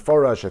Moharan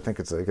Meforash, I think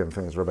it's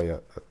Rabbi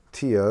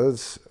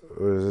Atiyah's,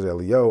 or is it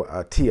Elio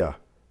Atiyah?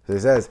 So he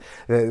says,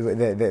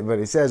 but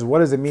he says, what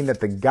does it mean that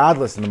the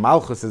godless and the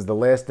malchus is the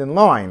last in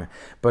line?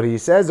 But he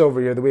says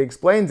over here, the way he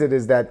explains it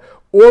is that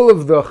all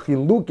of the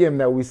chilukim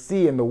that we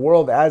see in the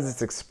world as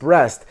it's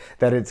expressed,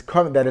 that it's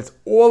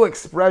all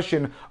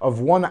expression of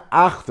one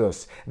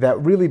achdus, that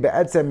really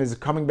be'etzem is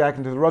coming back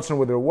into the Ratzon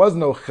where there was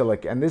no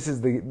chiluk, and this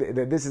is the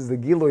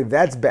gilui,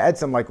 that's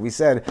be'etzem, like we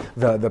said,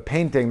 the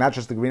painting, not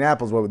just the green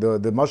apples, but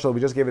the mashal we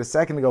just gave it a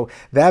second ago,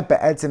 that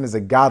be'etzem is a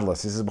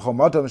godless. He says,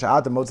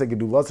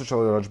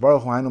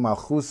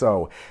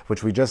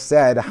 which we just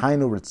said,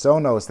 hainu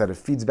ritzonos, that it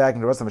feeds back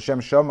into Ratzon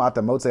Hashem, shom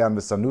ata motzei an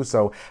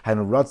v'sanuso,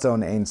 hainu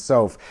ratzon ein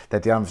sof,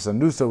 that the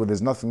Sanuso, where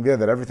there's nothing there,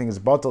 that everything is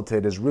bottled to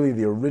it, is really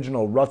the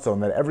original Ratzon,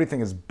 that everything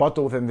is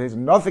bottled within it.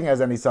 Nothing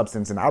has any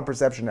substance. In our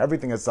perception,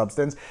 everything has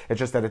substance. It's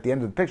just that at the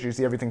end of the picture, you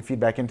see everything feed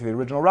back into the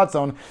original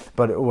Ratzon.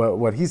 But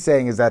what he's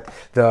saying is that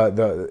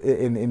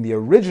in the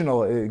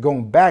original,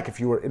 going back, if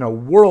you were in a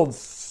world,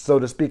 so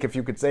to speak, if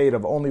you could say it,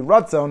 of only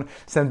Ratzon,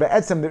 then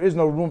be'etzem, there is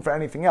no room for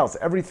anything else.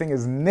 Everything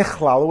is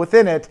nichlal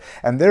within it,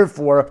 and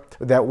therefore,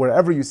 that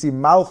wherever you see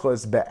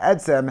Malchus,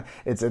 be'etzem,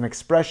 it's an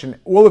expression,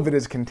 all of it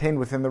is contained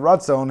within the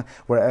Ratzon,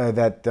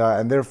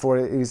 and therefore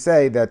you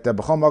say that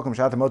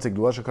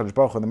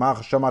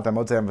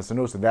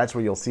so that's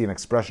where you'll see an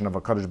expression of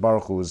a Kadosh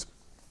Baruch Hu's,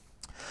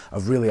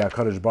 of really a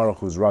Kadosh Baruch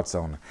Hu's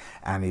Ratzon.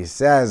 And he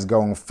says,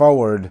 going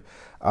forward,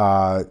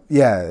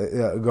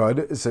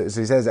 good. So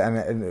he says,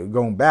 and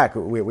going back,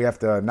 we have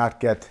to not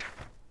get.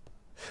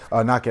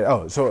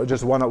 So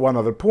just one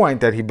other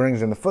point that he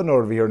brings in the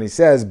footnote over here, and he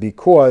says,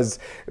 because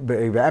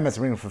be'emes,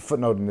 bringing for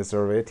footnote in this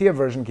Tia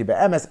version, ki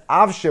be'emes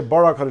avshe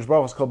bara Kadosh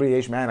Baruch Hu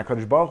yesh me'ayin.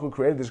 HaKadosh Baruch Hu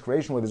created this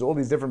creation where there's all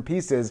these different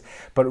pieces,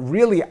 but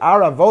really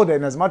our avoda,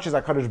 in as much as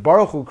HaKadosh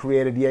Baruch Hu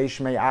created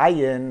yesh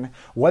me'ayin,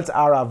 what's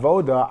our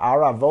avoda?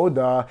 Our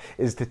avoda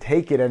is to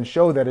take it and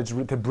show that it's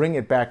to bring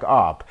it back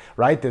up,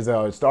 right?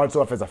 It starts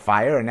off as a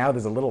fire, and now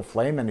there's a little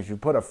flame, and if you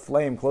put a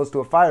flame close to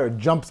a fire, it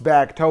jumps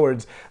back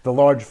towards the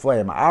large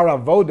flame. Our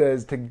avoda avoda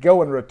is to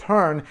go and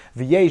return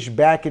the yesh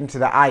back into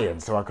the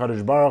ayin. So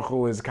HaKadosh Baruch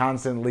Hu is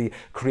constantly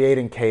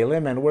creating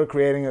kelim, and we're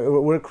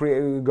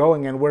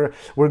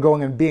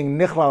going and being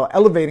nichlal,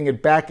 elevating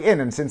it back in.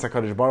 And since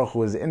HaKadosh Baruch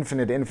Hu is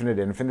infinite,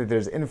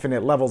 there's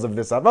infinite levels of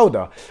this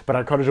avoda.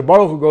 But HaKadosh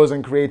Baruch Hu goes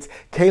and creates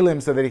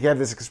kelim so that he can have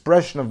this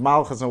expression of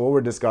malchus and what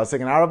we're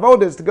discussing. And our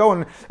avoda is to go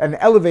and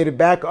elevate it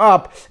back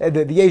up,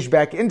 the yesh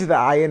back into the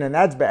ayin, and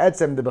that's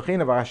be'etzem the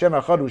bechina of Hashem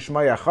Echad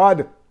U'Shmai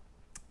Echad.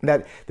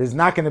 That there's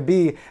not going to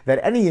be that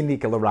any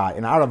unique lara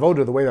in our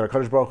avoda, the way that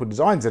HaKadosh Baruch Hu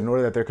designs it, in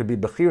order that there could be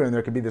bechira and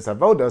there could be this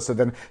avoda. So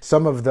then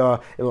some of the,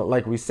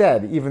 like we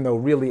said, even though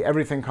really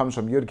everything comes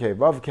from Yud Kei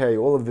Vav Kei,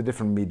 all of the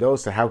different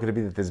midos, so how could it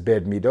be that there's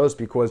bad midos?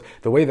 Because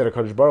the way that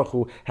HaKadosh Baruch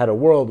Hu had a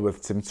world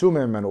with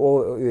tzimtzumim and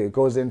all, it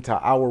goes into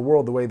our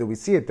world the way that we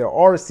see it, there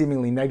are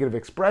seemingly negative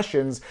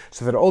expressions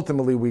so that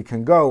ultimately we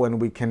can go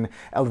and we can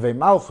elevate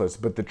malchus.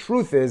 But the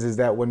truth is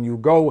that when you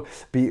go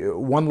be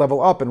one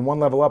level up and one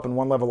level up and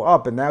one level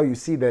up, and now you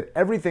see that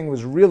everything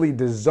was really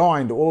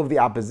designed, all of the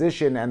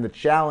opposition and the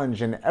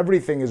challenge and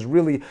everything is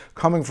really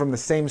coming from the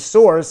same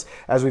source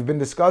as we've been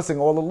discussing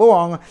all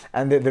along,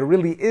 and there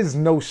really is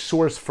no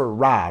source for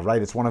Ra,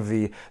 right? It's one of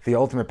the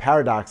ultimate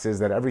paradoxes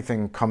that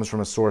everything comes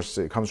from a source,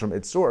 it comes from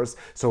its source.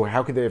 So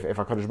how could there, if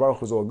HaKadosh Baruch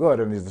Hu is all good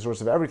and he's the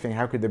source of everything,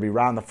 how could there be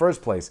Ra in the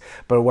first place?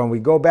 But when we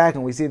go back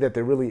and we see that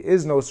there really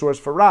is no source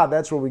for Ra,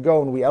 that's where we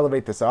go and we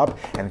elevate this up.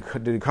 And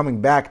coming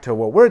back to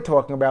what we're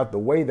talking about, the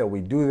way that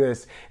we do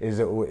this is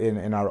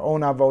in our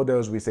own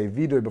avodas. We say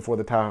vidui before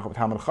the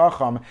Talmud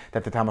Chacham,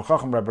 that the Talmud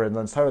Chacham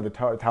represents Torah. The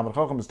Talmud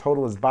Chacham is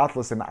total as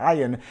batless and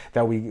ayin,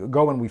 that we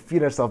go and we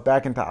feed ourselves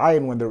back into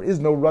ayin when there is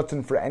no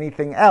rutzon for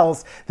anything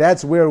else.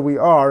 That's where we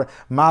are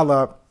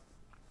mala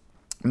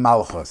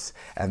malchus.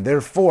 And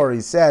therefore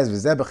he says,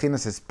 V'zeh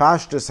b'chinas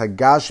hispashtus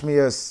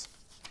hagashmius.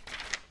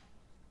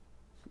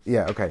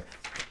 Yeah, okay.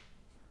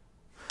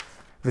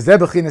 V'zeh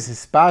b'chinas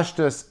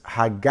hispashtus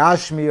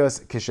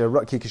hagashmius ki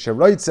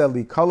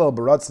kisheroitze likolo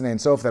b'rotzei Ein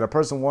Sof, that a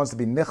person wants to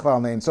be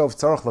nichlal Ein Sof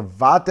tzarich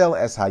levatel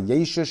es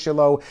hayesha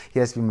shelo. He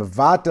has to be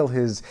mevatel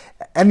his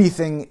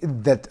anything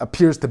that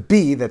appears to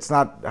be that's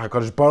not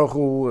HaKadosh Baruch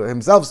Hu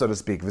himself, so to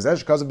speak.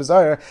 V'zeh shekazav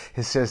b'zayir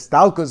his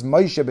stalkus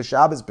Moshe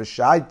b'Shabbos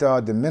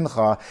b'shaita de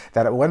mincha,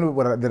 that when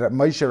did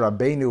Moshe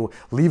Rabbeinu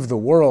leave the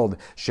world,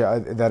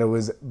 that it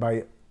was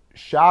by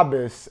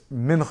Shabbos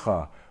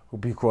mincha.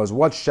 Because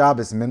what's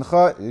Shabbos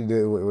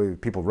Mincha?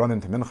 People run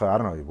into Mincha, I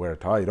don't know, you wear a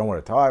tie, you don't wear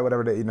a tie,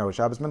 whatever,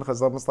 Shabbos Mincha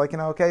is almost like,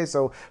 okay,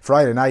 so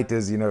Friday night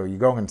is, you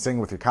go and sing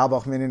with your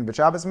Kabach Minin, but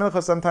Shabbos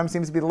Mincha sometimes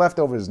seems to be the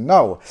leftovers.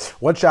 No.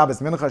 What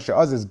Shabbos Mincha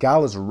Sha'az is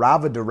Galus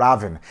Rava de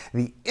Ravin.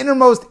 The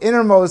innermost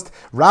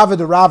Rava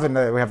de Ravin,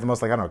 we have the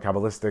most,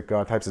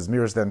 Kabbalistic types of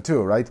mirrors then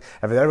too, right?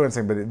 Everyone's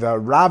saying, but the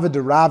Rava de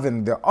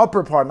Ravin, the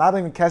upper part, not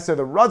even Keser,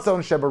 the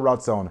Ratzon Sheba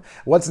Ratzon.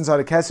 What's inside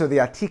the Keser? The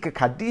Atika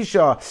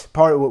Kadisha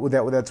part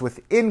that's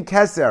within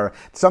Keser,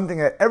 something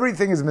that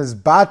everything is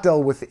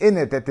mizbatel within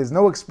it, that there's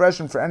no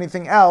expression for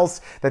anything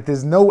else, that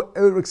there's no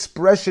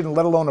expression,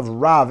 let alone of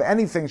Rav,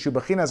 anything,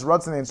 Shubachinas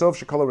Ratzon Ein Sof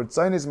Shekol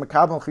Ritzonis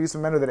Mekabel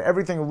Chiyusim Menu, that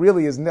everything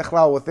really is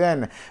nichlal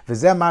within.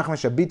 V'zeh machma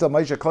shabitel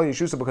Moshe Kol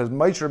Yeshusa, because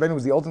Moshe Rabbeinu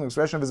was the ultimate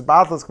expression of his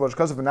battles,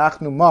 because of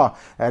Nachnu Ma,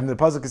 and the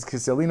pasuk is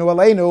Kiselinu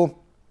Aleinu.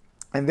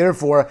 And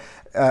therefore,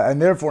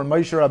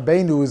 Moshe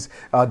Rabbeinu's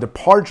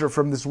departure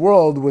from this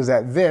world was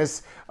at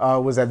this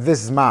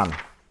man.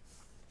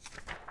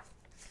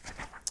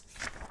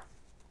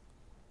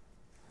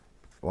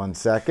 One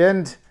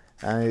second.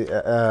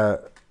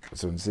 So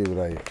let's see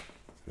what I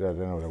don't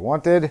know what I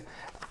wanted,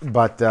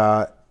 but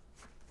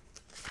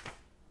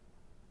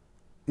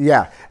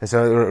yeah.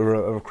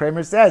 So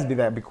Kramer says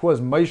that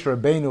because Moshe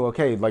Rabbeinu,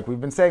 okay, like we've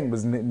been saying,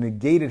 was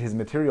negated his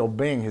material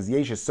being, his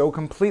yesha so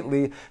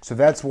completely, so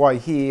that's why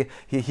he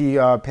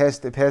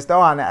passed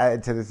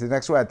on to the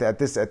next one at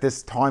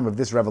this time of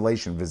this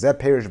revelation. V'zeh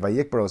perish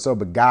vayikbaro so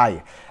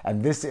begai,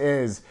 and this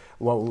is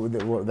what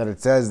that it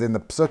says in the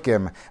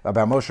psukim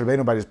about Moshe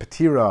Rabbeinu by his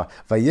patira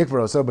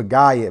vayikvaro so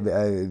begai.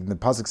 The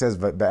pasuk says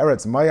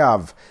be'eretz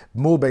mayav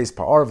mul beis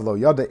pa'ar v'lo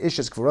yada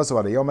ishes kvaroso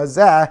ad hayom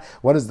hazeh.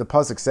 What does the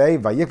pasuk say?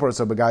 Vayikvaro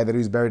so begai, that he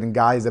was buried in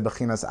Gai, is a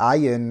bechinas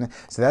ayin.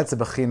 So that's a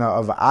bechina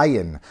of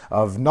ayin,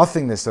 of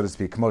nothingness, so to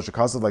speak. Moshe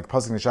Kasav, like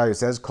pasuk Nishayu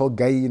says, kol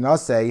gai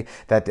yinaseh,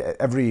 that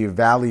every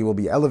valley will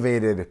be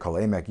elevated. Kol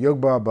emek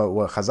yugba. But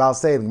what Chazal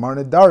say in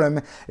Gemara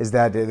Nedarim is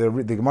that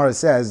the Gemara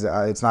says,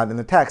 it's not in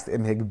the text,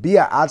 im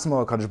higbia atzmo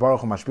HaKadosh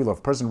Baruch Hu mashpilo. If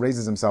a person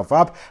raises himself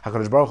up,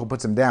 HaKadosh Baruch Hu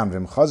puts him down.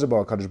 V'im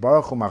chazabo HaKadosh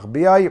Baruch Hu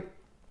magbiyai.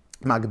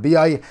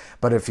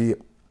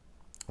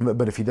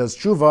 But if he does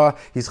tshuva,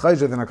 he's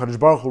chayzer, then HaKadosh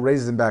Baruch Hu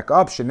raises him back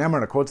up. Shenemar,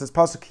 and quotes this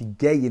pasuk, he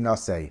gay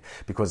yinaseh,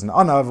 because an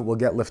anav will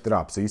get lifted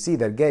up. So you see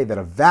that gay, that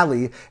a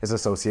valley is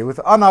associated with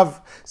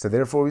anav. So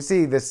therefore we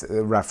see this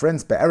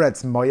reference,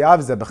 be'eretz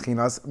moyav ze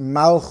bechinas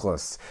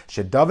malchus,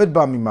 she David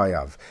ba mi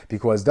moyav,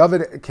 because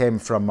David came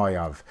from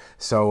moyav.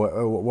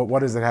 So what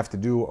does it have to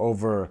do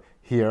over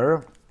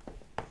here?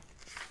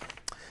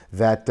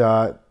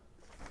 That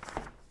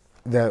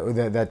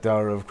that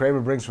Rav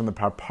Kramer brings from the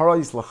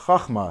Parparais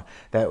L'Chachma,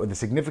 that the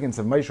significance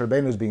of Moshe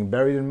Rabbeinu's being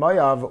buried in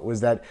Mayav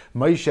was that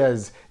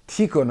Moshe's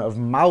tikkun of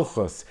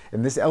Malchus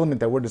in this element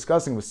that we're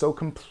discussing was so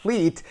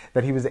complete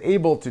that he was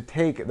able to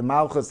take the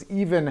Malchus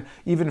even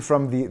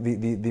from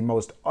the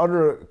most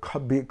utter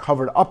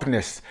covered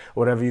upness,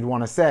 whatever you'd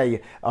want to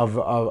say,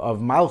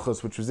 of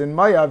Malchus, which was in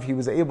Mayav. He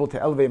was able to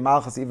elevate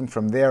Malchus even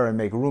from there and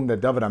make room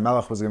that David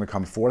HaMelech was going to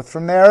come forth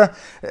from there.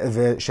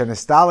 The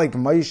Shenestalik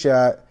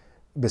Moshe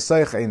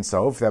B'soich Ein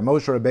Sof, that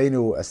Moshe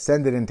Rabbeinu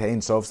ascended into Ein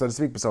Sof, so to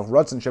speak, B'soich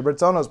Ratzon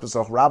Shebertzonos,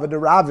 B'soich Rava de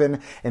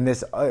Ravin, in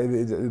this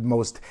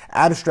most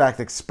abstract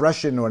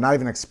expression, or not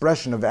even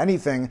expression of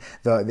anything,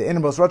 the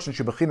innermost Ratzon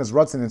Shebechinas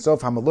Ratzon Ein Sof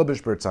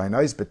Hamalubish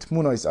Bertzainos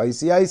Betmunos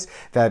Oisios,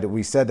 that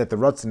we said that the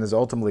Ratzon is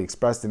ultimately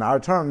expressed in our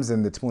terms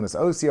in the Tmunos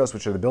Osios,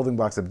 which are the building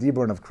blocks of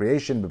Dibur and of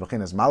creation,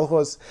 Bebechinas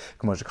Malchus,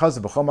 K'moshekazav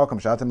B'chom Makom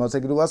Shatem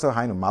Motzei Gedulaso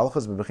Hainu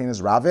Malchus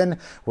Bebechinas Ravin,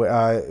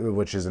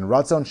 which is in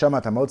Ratzon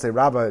Shemat Hamotzei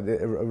Rava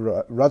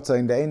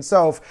Ratzon the Ein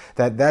Sof,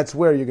 that's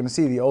where you're going to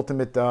see the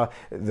ultimate, the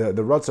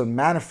Ratzon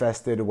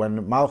manifested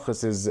when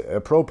Malchus is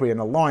appropriate and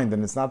aligned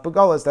and it's not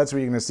Begalis. That's where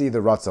you're going to see the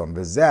Ratzon.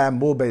 V'zeh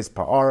mul beis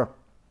pa'ar.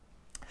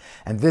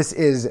 And this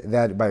is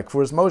that by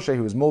Kfuras Moshe, he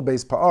was mul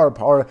beis pa'ar.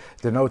 Pa'ar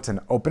denotes an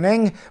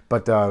opening,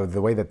 but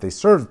the way that they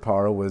served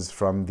pa'ar was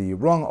from the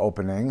wrong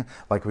opening,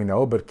 like we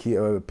know. But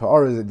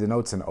pa'ar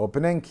denotes an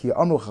opening. Ki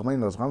amru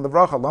chachamim l'zman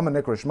levracha lama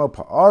nikra shmo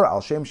pa'ar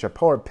al shem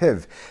shapor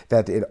piv.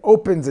 That it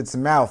opens its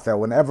mouth. That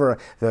whenever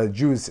the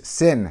Jews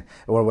sin,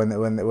 or when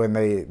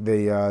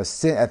they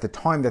sin at the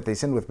time that they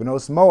sin with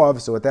Benos Moav,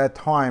 so at that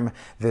time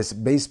this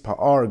beis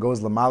pa'ar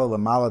goes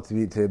lamala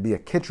to be a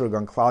kitrug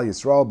on Klal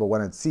Yisrael. But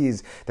when it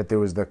sees that there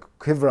was the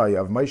Kivrai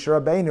of Moshe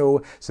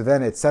Rabbeinu, so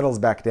then it settles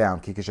back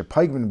down. That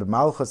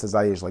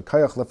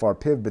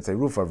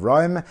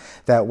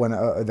when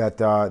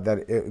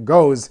that it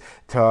goes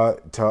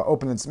to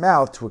open its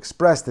mouth to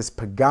express this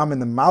pagam in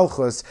the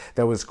Malchus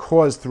that was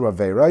caused through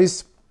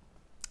Aveiros.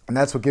 And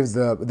that's what gives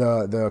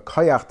the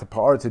koyach to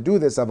Pa'ar to do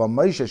this. Aval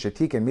Moshe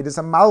shetik and midas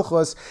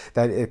Malchus,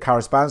 that it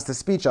corresponds to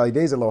speech. Then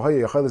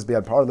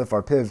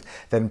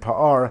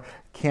Pa'ar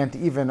can't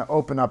even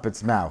open up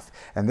its mouth.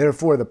 And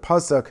therefore the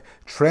pasuk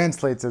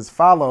translates as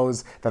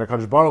follows, that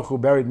HaKadosh Baruch Hu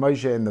buried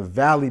Moshe in the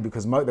valley,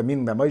 because the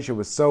meaning that Moshe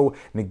was so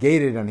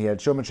negated and he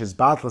had so much his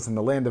battles in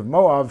the land of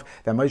Moav,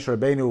 that Moshe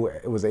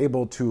Rabbeinu was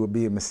able to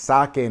be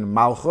Mesaken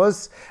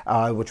Malchus,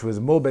 which was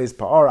Mul Beis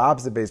Pa'ar,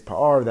 opposite Beis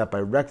Pa'ar, that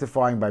by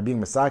being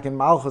Mesaken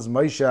Malchus,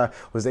 Moshe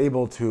was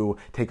able to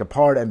take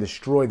apart and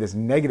destroy this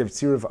negative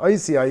tzir of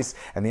Oisios.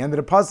 And the end of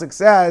the pasuk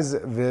says,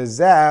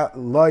 V'zeh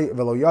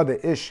v'lo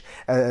yada ish,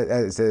 the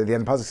end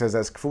of the pasuk says,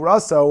 as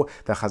Kfuraso,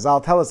 the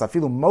Chazal tell us,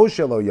 Afilu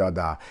Moshe lo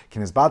yada,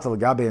 Kin his batal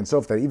gabe and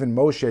sof, that even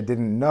Moshe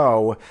didn't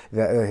know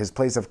that his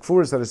place of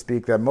Kfur, so to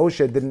speak, that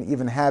Moshe didn't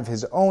even have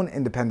his own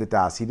independent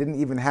das. He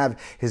didn't even have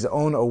his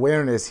own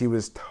awareness. He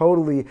was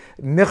totally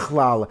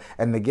nichlal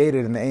and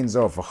negated in the Ein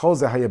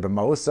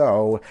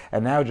Zof.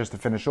 And now just to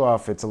finish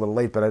off, it's a little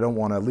late, but I don't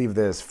want to leave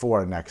this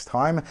for next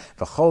time. And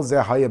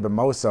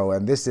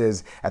this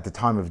is at the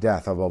time of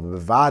death.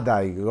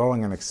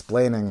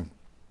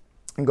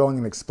 Going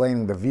and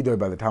explaining the video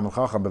by the Talmud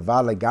Chacham,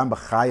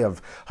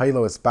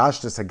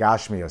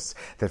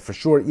 that for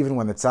sure, even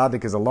when the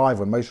tzaddik is alive,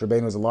 when Moshe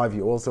Rabbeinu was alive,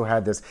 he also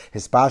had this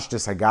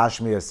hispashtus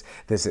hagashmius,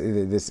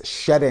 this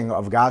shedding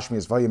of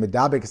gashmius,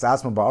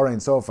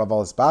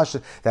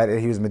 that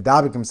he was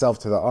medabik himself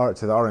to the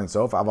Aron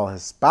Sof, aval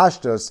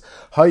hispashtus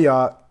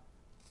haya.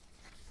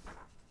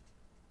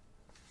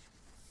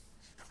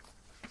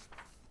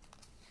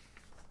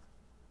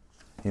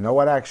 You know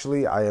what,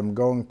 actually, I am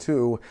going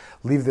to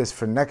leave this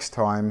for next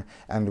time,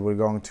 and we're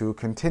going to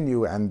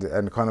continue and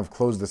kind of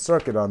close the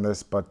circuit on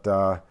this, but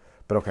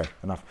okay,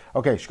 enough.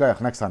 Okay, shkoyach,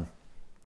 next time.